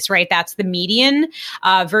 days, right? That's the median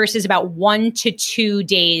versus about 1 to 2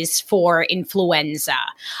 days for influenza.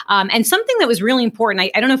 And something that was really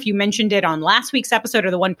important, I don't know if you mentioned it on last week's episode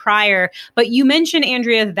or the one prior, but you mentioned,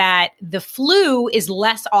 Andrea, that the flu is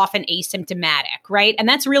less often asymptomatic, right? And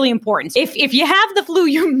that's really important. If you have the flu,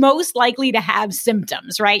 you're most likely to have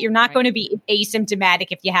symptoms, right? You're not going to be asymptomatic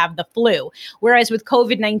if you have the flu. Whereas with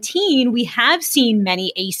COVID-19, we have seen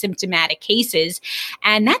many asymptomatic cases.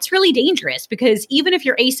 And that's really dangerous because even if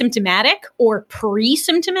you're asymptomatic or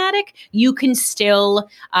pre-symptomatic, you can still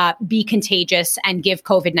be contagious and give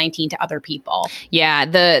COVID-19 to other people. Yeah,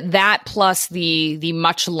 that plus the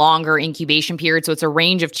much longer incubation period. So it's a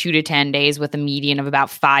range of 2 to 10 days with a median of about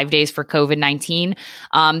 5 days for COVID-19.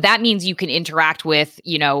 That means you can interact with,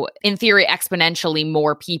 in theory, exponentially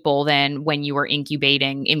more people than when you were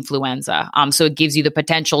incubating influenza. So it gives you the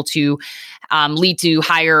potential to lead to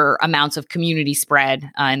higher amounts of community spread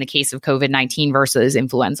in the case of COVID-19 versus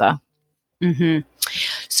influenza. Mm-hmm.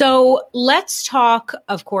 So let's talk,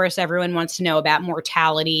 of course, everyone wants to know about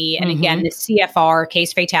mortality. And again, the CFR,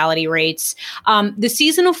 case fatality rates. The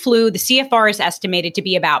seasonal flu, the CFR is estimated to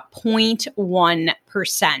be about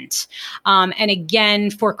 0.1%. And again,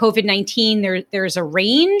 for COVID-19, there's a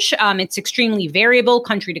range. It's extremely variable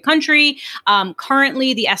country to country.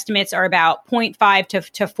 Currently, the estimates are about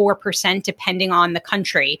 0.5 to 4%, depending on the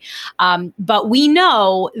country. But we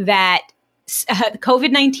know that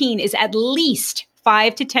COVID-19 is at least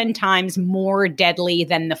 5 to 10 times more deadly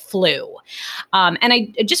than the flu. And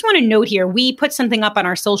I just want to note here, we put something up on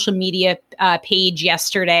our social media page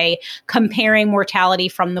yesterday comparing mortality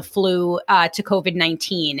from the flu to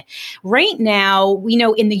COVID-19. Right now, we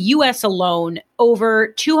know in the US alone, over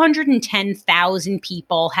 210,000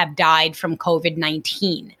 people have died from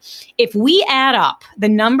COVID-19. If we add up the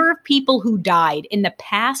number of people who died in the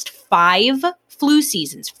past 5 flu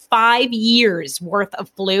seasons, 5 years worth of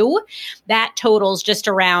flu, that totals just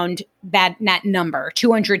around that number,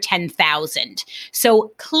 210,000.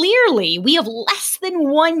 So clearly we have less than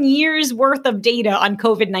 1 year's worth of data on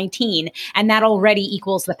COVID-19, and that already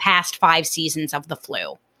equals the past 5 seasons of the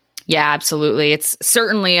flu. Yeah, absolutely. It's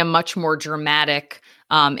certainly a much more dramatic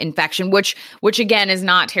infection, which again is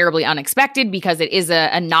not terribly unexpected because it is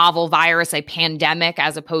a novel virus, a pandemic,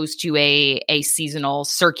 as opposed to a seasonal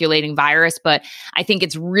circulating virus. But I think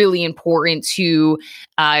it's really important to,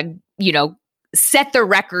 set the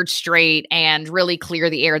record straight and really clear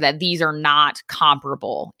the air that these are not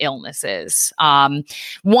comparable illnesses.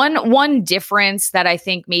 One difference that I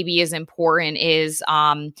think maybe is important is,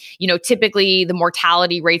 typically the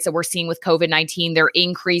mortality rates that we're seeing with COVID-19, they're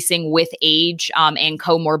increasing with age and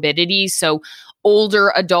comorbidities. So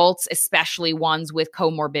older adults, especially ones with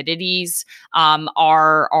comorbidities,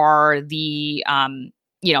 are the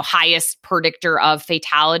highest predictor of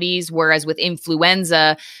fatalities. Whereas with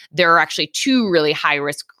influenza, there are actually 2 really high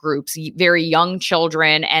risk groups, very young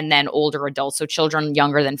children and then older adults. So children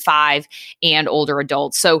younger than 5 and older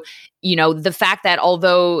adults. So, the fact that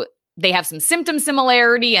although they have some symptom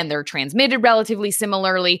similarity and they're transmitted relatively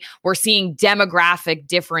similarly, we're seeing demographic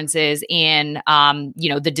differences in,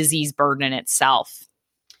 the disease burden itself.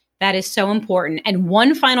 That is so important. And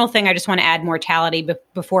one final thing I just want to add mortality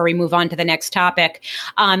before we move on to the next topic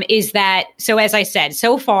is that, so as I said,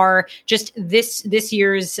 so far, just this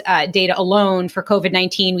year's data alone for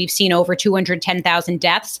COVID-19, we've seen over 210,000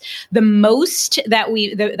 deaths. The most that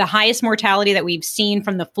the highest mortality that we've seen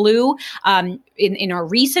from the flu in our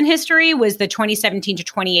recent history was the 2017 to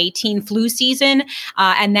 2018 flu season.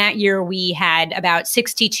 And that year we had about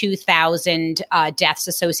 62,000 deaths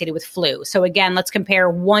associated with flu. So again, let's compare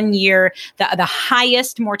 1 year, the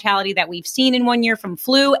highest mortality that we've seen in 1 year from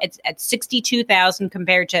flu at 62,000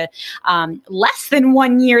 compared to less than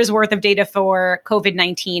 1 year's worth of data for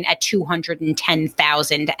COVID-19 at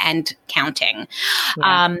 210,000 and counting.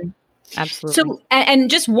 Yeah. Absolutely. So, and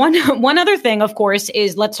just one other thing, of course,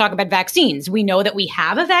 is let's talk about vaccines. We know that we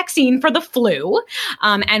have a vaccine for the flu,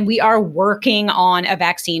 and we are working on a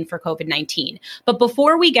vaccine for COVID-19. But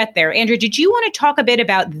before we get there, Andrea, did you want to talk a bit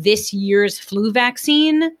about this year's flu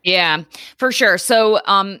vaccine? Yeah, for sure. So,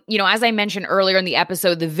 as I mentioned earlier in the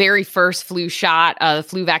episode, the very first flu shot, the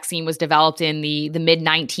flu vaccine was developed in the mid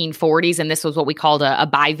 1940s, and this was what we called a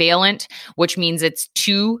bivalent, which means it's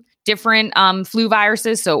 2 different flu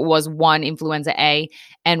viruses. So it was one influenza A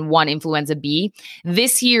and one influenza B.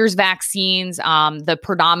 This year's vaccines, the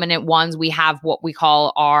predominant ones, we have what we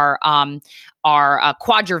call our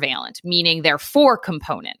quadrivalent, meaning they're 4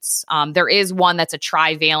 components. There is one that's a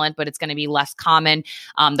trivalent, but it's going to be less common.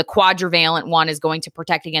 The quadrivalent one is going to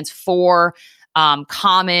protect against 4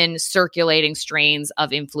 common circulating strains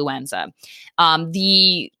of influenza.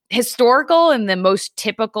 The historical and the most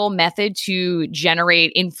typical method to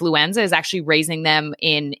generate influenza is actually raising them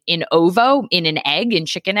in ovo, in an egg, in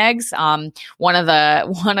chicken eggs. One of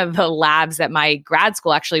the labs at my grad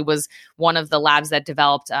school actually was one of the labs that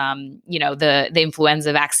developed, the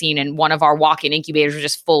influenza vaccine, and one of our walk-in incubators was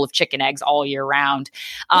just full of chicken eggs all year round.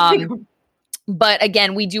 But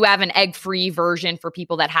again, we do have an egg-free version for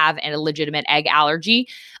people that have a legitimate egg allergy.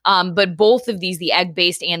 But both of these, the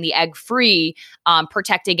egg-based and the egg-free,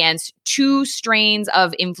 protect against 2 strains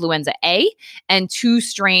of influenza A and 2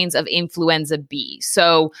 strains of influenza B.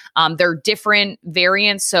 So they're different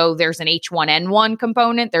variants. So there's an H1N1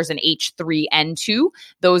 component. There's an H3N2.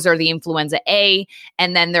 Those are the influenza A.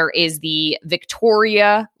 And then there is the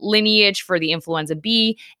Victoria lineage for the influenza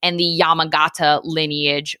B and the Yamagata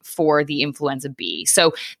lineage for the influenza B.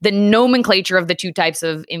 So the nomenclature of the 2 types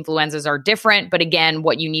of influenzas are different. But again,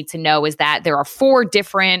 what you need to know is that there are 4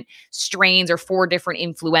 different strains or 4 different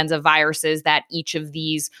influenza viruses that each of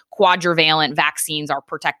these quadrivalent vaccines are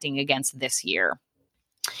protecting against this year.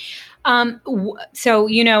 So,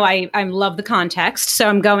 I love the context. So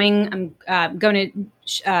I'm going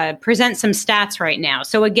to present some stats right now.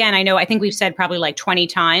 So again, I think we've said probably like 20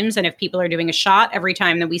 times, and if people are doing a shot every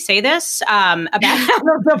time that we say this, about how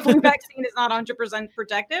the flu vaccine is not 100%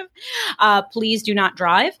 protective, please do not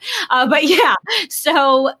drive. But yeah,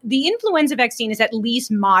 so the influenza vaccine is at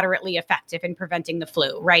least moderately effective in preventing the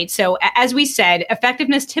flu, right? So as we said,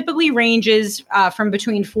 effectiveness typically ranges from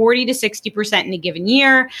between 40 to 60% in a given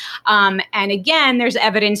year. And again, there's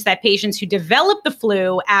evidence that patients who develop the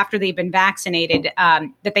flu after they've been vaccinated,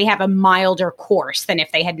 that they have a milder course than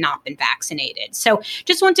if they had not been vaccinated. So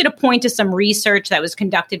just wanted to point to some research that was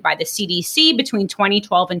conducted by the CDC between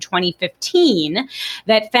 2012 and 2015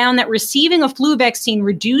 that found that receiving a flu vaccine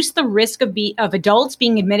reduced the risk of adults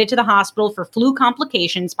being admitted to the hospital for flu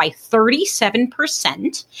complications by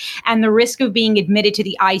 37% and the risk of being admitted to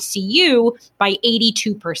the ICU by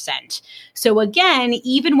 82%. So again,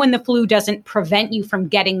 even when the flu doesn't prevent you from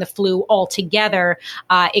getting the flu altogether,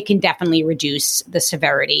 it can definitely reduce the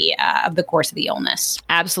severity of the course of the illness.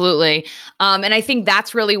 Absolutely. And I think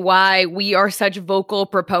that's really why we are such vocal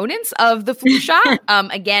proponents of the flu shot.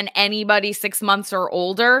 Again, anybody 6 months or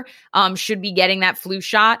older should be getting that flu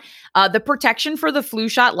shot. The protection for the flu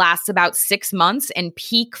shot lasts about 6 months, and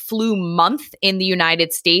peak flu month in the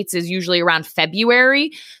United States is usually around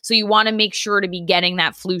February. So you want to make sure to be getting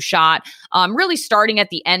that flu shot really starting at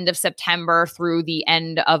the end of September through the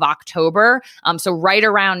end of October. So right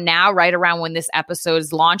around now, right around when this episode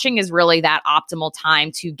is launching, is really that optimal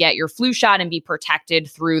time to get your flu shot and be protected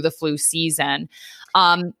through the flu season.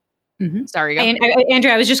 Sorry. Go. And Andrew,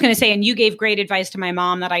 I was just going to say, and you gave great advice to my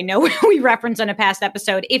mom that I know we referenced on a past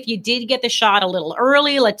episode. If you did get the shot a little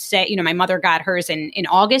early, let's say, my mother got hers in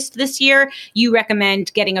August this year, you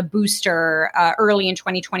recommend getting a booster early in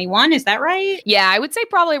 2021. Is that right? Yeah, I would say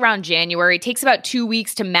probably around January. It takes about 2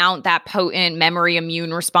 weeks to mount that potent memory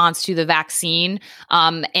immune response to the vaccine.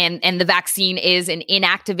 And the vaccine is an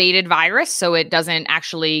inactivated virus, so it doesn't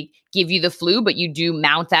actually give you the flu, but you do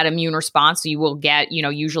mount that immune response. So you will get,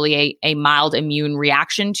 usually a mild immune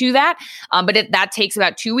reaction to that. But that takes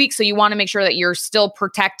about 2 weeks. So you want to make sure that you're still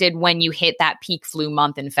protected when you hit that peak flu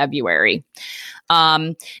month in February.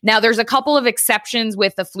 Now there's a couple of exceptions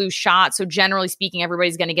with the flu shot. So generally speaking,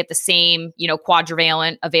 everybody's going to get the same,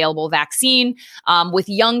 quadrivalent available vaccine. With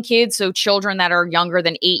young kids, so children that are younger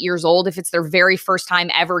than 8 years old, if it's their very first time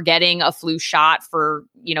ever getting a flu shot for,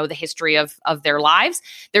 the history of their lives,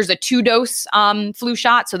 there's a 2-dose flu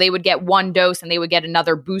shot. So they would get 1 dose and they would get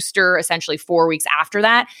another booster essentially 4 weeks after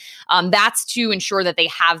that. That's to ensure that they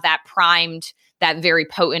have that primed, that very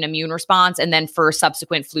potent immune response. And then for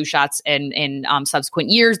subsequent flu shots and in subsequent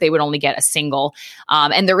years, they would only get a single.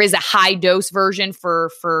 And there is a high dose version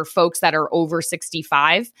for folks that are over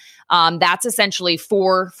 65. That's essentially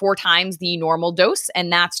four times the normal dose.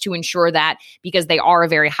 And that's to ensure that because they are a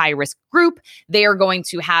very high risk group, they are going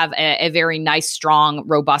to have a very nice, strong,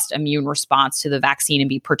 robust immune response to the vaccine and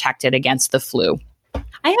be protected against the flu.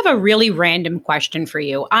 I have a really random question for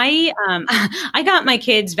you. I I got my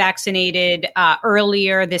kids vaccinated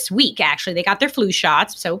earlier this week. Actually, they got their flu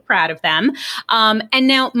shots. So proud of them. And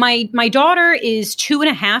now my daughter is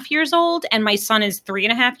 2.5 years old, and my son is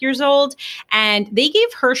 3.5 years old. And they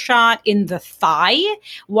gave her shot in the thigh,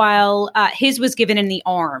 while his was given in the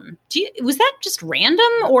arm. Was that just random,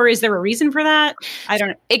 or is there a reason for that? I don't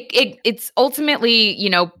know. It's ultimately,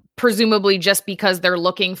 presumably just because they're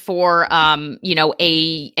looking for,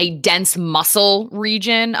 a dense muscle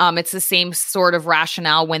region. It's the same sort of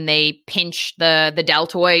rationale when they pinch the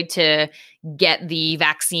deltoid to get the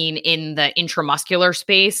vaccine in the intramuscular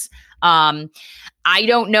space. I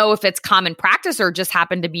don't know if it's common practice or just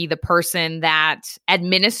happened to be the person that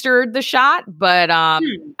administered the shot, but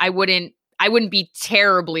I wouldn't be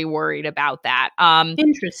terribly worried about that.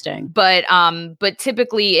 Interesting. But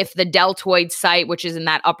typically if the deltoid site, which is in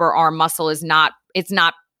that upper arm muscle, it's not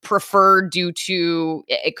preferred due to,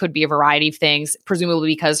 it could be a variety of things, presumably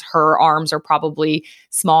because her arms are probably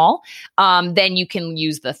small, then you can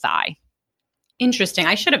use the thigh. Interesting.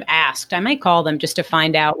 I should have asked. I might call them just to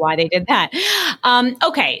find out why they did that.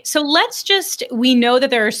 Okay, so we know that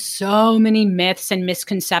there are so many myths and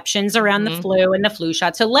misconceptions around the flu and the flu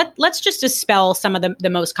shot. So let's just dispel some of the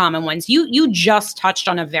most common ones. You just touched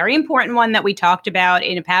on a very important one that we talked about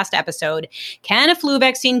in a past episode. Can a flu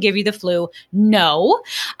vaccine give you the flu? No,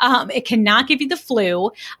 it cannot give you the flu.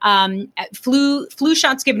 Flu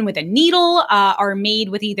shots given with a needle are made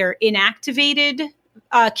with either inactivated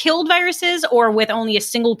killed viruses or with only a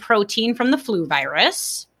single protein from the flu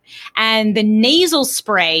virus. And the nasal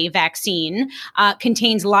spray vaccine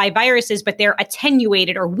contains live viruses, but they're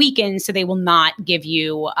attenuated or weakened, so they will not give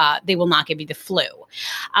you the flu.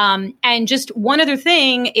 And just one other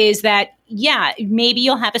thing is that, maybe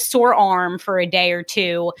you'll have a sore arm for a day or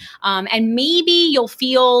two, and maybe you'll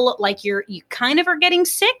feel like you kind of are getting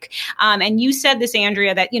sick. And you said this,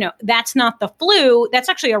 Andrea, that that's not the flu. That's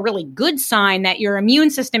actually a really good sign that your immune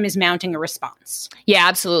system is mounting a response. Yeah,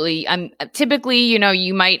 absolutely. Typically,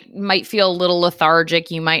 you might feel a little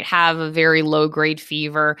lethargic. You might have a very low grade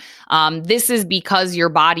fever. This is because your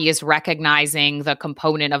body is recognizing the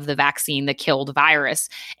component of the vaccine, the killed virus,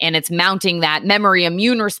 and it's mounting that memory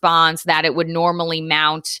immune response that it would normally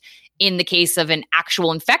mount in the case of an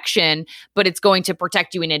actual infection, but it's going to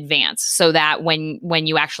protect you in advance so that when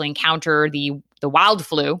you actually encounter the wild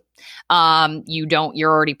flu, you're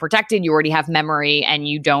already protected, you already have memory, and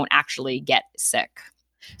you don't actually get sick.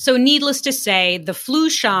 So needless to say, the flu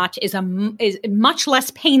shot is much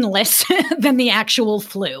less painless than the actual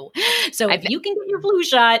flu. So if you can get your flu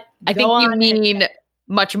shot, I think you mean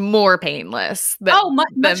much more painless.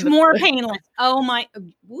 Much more painless. Oh my,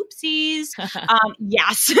 whoopsies.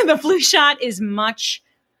 Yes, the flu shot is much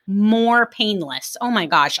more painless. Oh my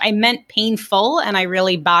gosh, I meant painful, and I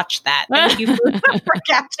really botched that. Thank you for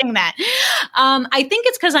catching that. I think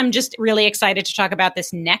it's because I'm just really excited to talk about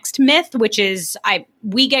this next myth, which is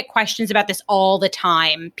we get questions about this all the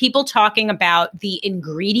time. People talking about the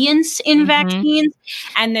ingredients in vaccines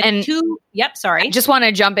Yep, sorry. I just want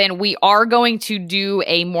to jump in. We are going to do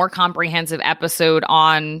a more comprehensive episode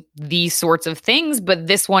on these sorts of things, but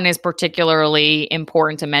this one is particularly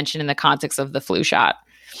important to mention in the context of the flu shot.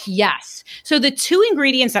 Yes. So the two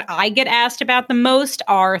ingredients that I get asked about the most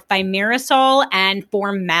are thimerosal and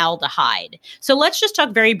formaldehyde. So let's just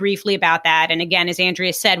talk very briefly about that. And again, as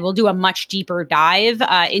Andrea said, we'll do a much deeper dive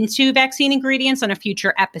into vaccine ingredients on a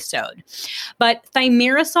future episode. But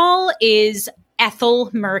thimerosal is ethyl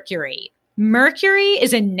mercury. Mercury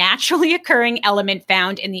is a naturally occurring element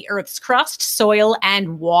found in the Earth's crust, soil,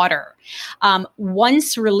 and water.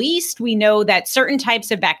 Once released, we know that certain types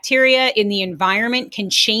of bacteria in the environment can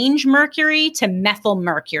change mercury to methyl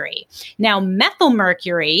mercury. Now, methyl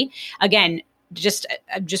mercury, again,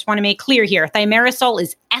 I just want to make clear here, thimerosal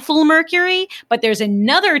is ethyl mercury, but there's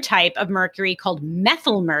another type of mercury called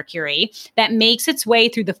methyl mercury that makes its way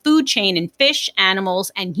through the food chain in fish, animals,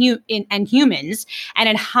 and humans. And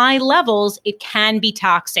at high levels, it can be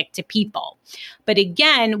toxic to people. But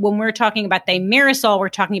again, when we're talking about thimerosal, we're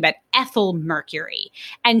talking about ethyl mercury.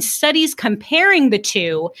 And studies comparing the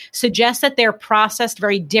two suggest that they're processed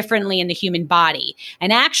very differently in the human body.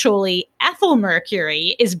 And actually, ethyl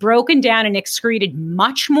mercury is broken down and excreted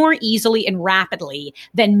much more easily and rapidly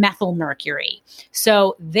than methyl mercury.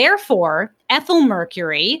 So therefore, ethyl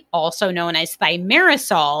mercury, also known as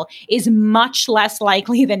thimerosal, is much less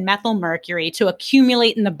likely than methyl mercury to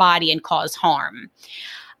accumulate in the body and cause harm.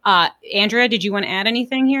 Andrea, did you want to add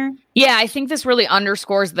anything here? Yeah, I think this really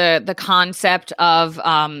underscores the concept of,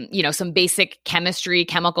 some basic chemistry,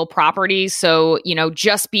 chemical properties. So,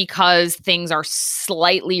 just because things are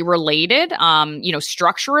slightly related,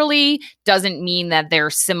 structurally doesn't mean that they're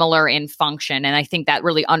similar in function. And I think that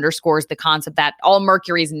really underscores the concept that all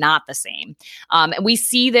mercury is not the same. And we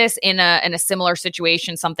see this in a similar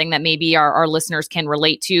situation, something that maybe our listeners can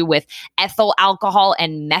relate to with ethyl alcohol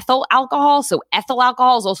and methyl alcohol. So ethyl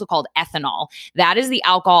alcohol is also called ethanol. That is the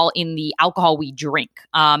alcohol in the alcohol we drink.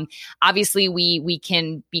 Obviously, we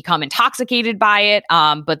can become intoxicated by it,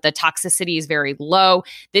 but the toxicity is very low.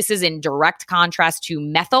 This is in direct contrast to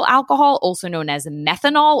methyl alcohol, also known as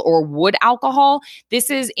methanol or wood alcohol. This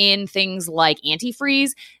is in things like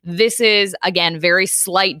antifreeze. This is, again, very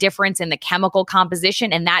slight difference in the chemical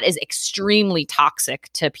composition, and that is extremely toxic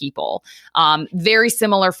to people. Very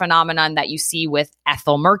similar phenomenon that you see with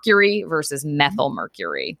ethyl mercury versus methyl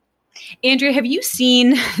mercury. Andrea, have you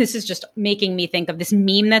seen, this is just making me think of this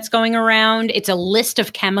meme that's going around. It's a list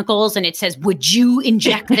of chemicals and it says, would you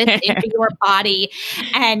inject this into your body?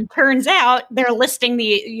 And turns out they're listing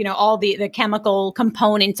all the chemical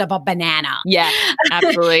components of a banana. Yeah,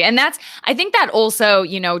 absolutely. And I think that also,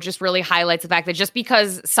 just really highlights the fact that just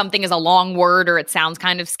because something is a long word or it sounds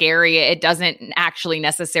kind of scary, it doesn't actually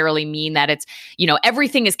necessarily mean that it's,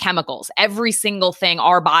 everything is chemicals. Every single thing,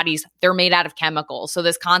 our bodies, they're made out of chemicals. So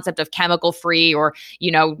this concept of chemical free or,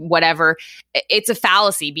 whatever, it's a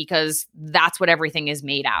fallacy because that's what everything is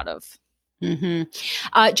made out of.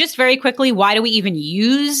 Mm-hmm. Just very quickly, why do we even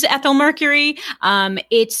use ethyl mercury?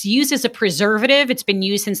 It's used as a preservative. It's been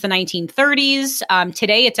used since the 1930s.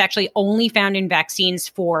 Today, it's actually only found in vaccines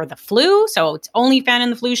for the flu. So it's only found in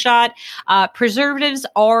the flu shot. Preservatives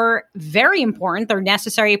are very important. They're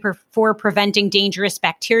necessary for preventing dangerous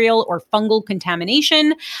bacterial or fungal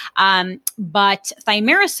contamination. But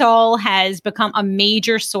thimerosal has become a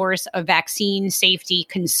major source of vaccine safety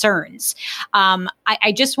concerns.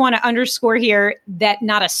 I just want to underscore here that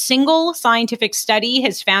not a single scientific study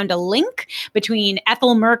has found a link between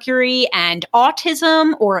ethyl mercury and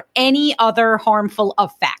autism or any other harmful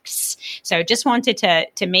effects. So just wanted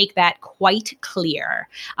to make that quite clear.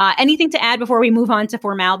 Anything to add before we move on to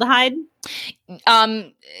formaldehyde?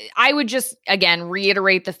 I would just, again,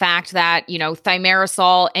 reiterate the fact that,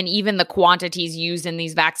 thimerosal and even the quantities used in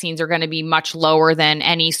these vaccines are going to be much lower than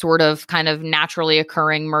any sort of kind of naturally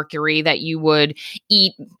occurring mercury that you would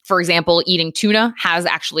eat. For example, eating tuna has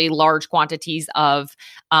actually large quantities of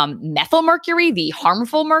methyl mercury, the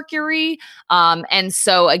harmful mercury. And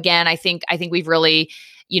so, again, I think we've really,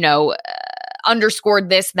 underscored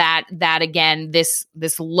this, that again, this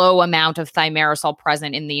low amount of thimerosal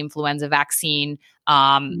present in the influenza vaccine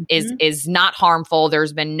is not harmful.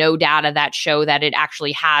 There's been no data that show that it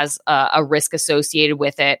actually has a risk associated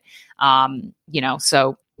with it.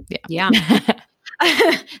 So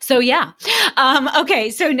yeah.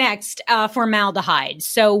 Okay. So next, formaldehyde.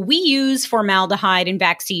 So we use formaldehyde in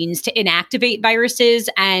vaccines to inactivate viruses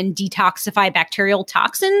and detoxify bacterial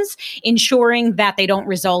toxins, ensuring that they don't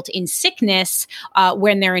result in sickness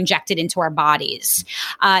when they're injected into our bodies.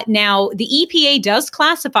 Now, the EPA does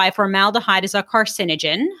classify formaldehyde as a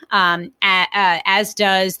carcinogen, as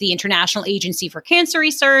does the International Agency for Cancer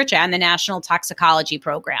Research and the National Toxicology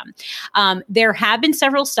Program. There have been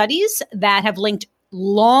several studies that have linked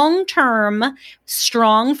long-term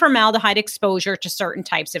strong formaldehyde exposure to certain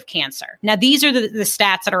types of cancer. Now, these are the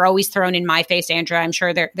stats that are always thrown in my face, Andrea. I'm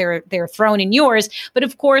sure they're thrown in yours, but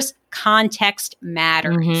of course, context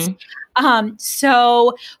matters.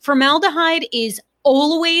 So formaldehyde is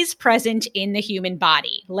always present in the human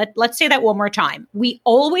body. Let's say that one more time. We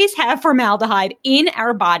always have formaldehyde in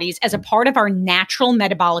our bodies as a part of our natural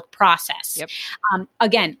metabolic process. Yep.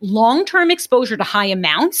 Again, long-term exposure to high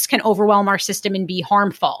amounts can overwhelm our system and be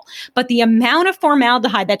harmful. But the amount of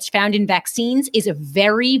formaldehyde that's found in vaccines is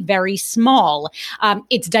very, very small.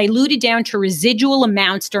 It's diluted down to residual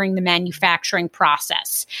amounts during the manufacturing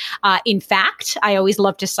process. In fact, I always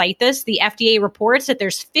love to cite this. The FDA reports that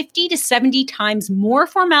there's 50 to 70 times more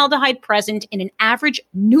formaldehyde present in an average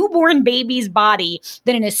newborn baby's body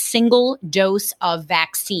than in a single dose of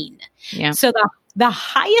vaccine. Yeah. So the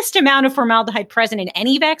highest amount of formaldehyde present in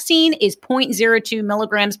any vaccine is 0.02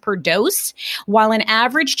 milligrams per dose, while an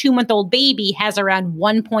average 2-month-old baby has around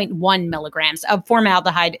 1.1 milligrams of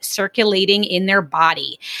formaldehyde circulating in their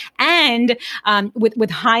body, and with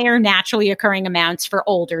higher naturally occurring amounts for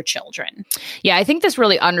older children. Yeah, I think this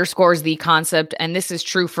really underscores the concept, and this is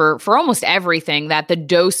true for almost everything, that the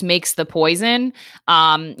dose makes the poison.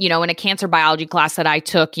 In a cancer biology class that I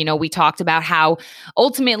took, we talked about how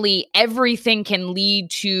ultimately everything can can lead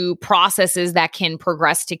to processes that can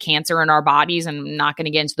progress to cancer in our bodies. And I'm not going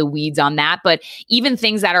to get into the weeds on that, but even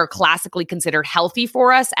things that are classically considered healthy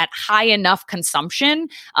for us at high enough consumption,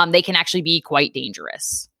 they can actually be quite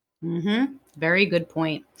dangerous. Mm-hmm. Very good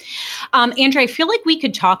point. Andrea, I feel like we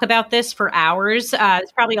could talk about this for hours.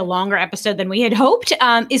 It's probably a longer episode than we had hoped.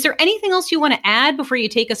 Is there anything else you want to add before you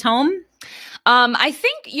take us home? I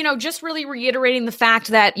think, just really reiterating the fact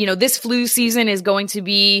that, this flu season is going to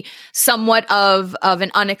be somewhat of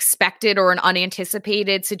an unexpected or an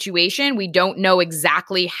unanticipated situation. We don't know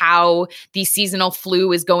exactly how the seasonal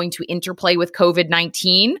flu is going to interplay with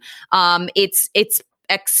COVID-19. It's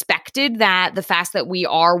expected that the fact that we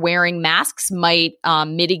are wearing masks might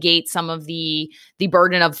mitigate some of the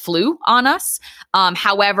burden of flu on us.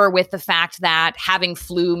 However, with the fact that having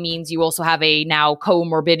flu means you also have a now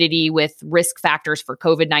comorbidity with risk factors for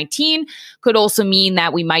COVID-19 could also mean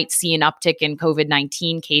that we might see an uptick in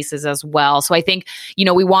COVID-19 cases as well. So I think,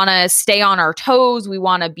 we want to stay on our toes. We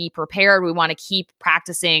want to be prepared. We want to keep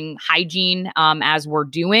practicing hygiene as we're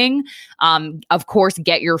doing. Of course,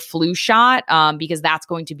 get your flu shot because that's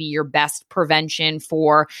going to be your best prevention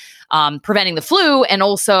for preventing the flu and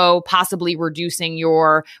also possibly reducing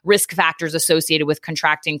your risk factors associated with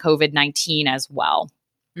contracting COVID-19 as well.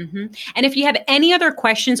 Mm-hmm. And if you have any other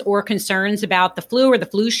questions or concerns about the flu or the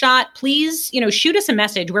flu shot, please, shoot us a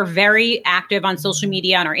message. We're very active on social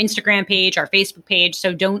media, on our Instagram page, our Facebook page.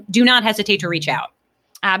 So do not hesitate to reach out.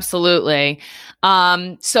 Absolutely.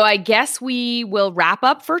 So I guess we will wrap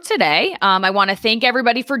up for today. I want to thank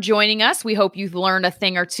everybody for joining us. We hope you've learned a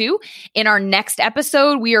thing or two. In our next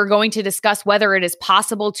episode, we are going to discuss whether it is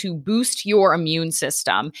possible to boost your immune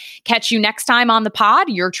system. Catch you next time on the pod,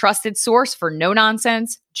 your trusted source for no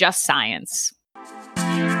nonsense, just science.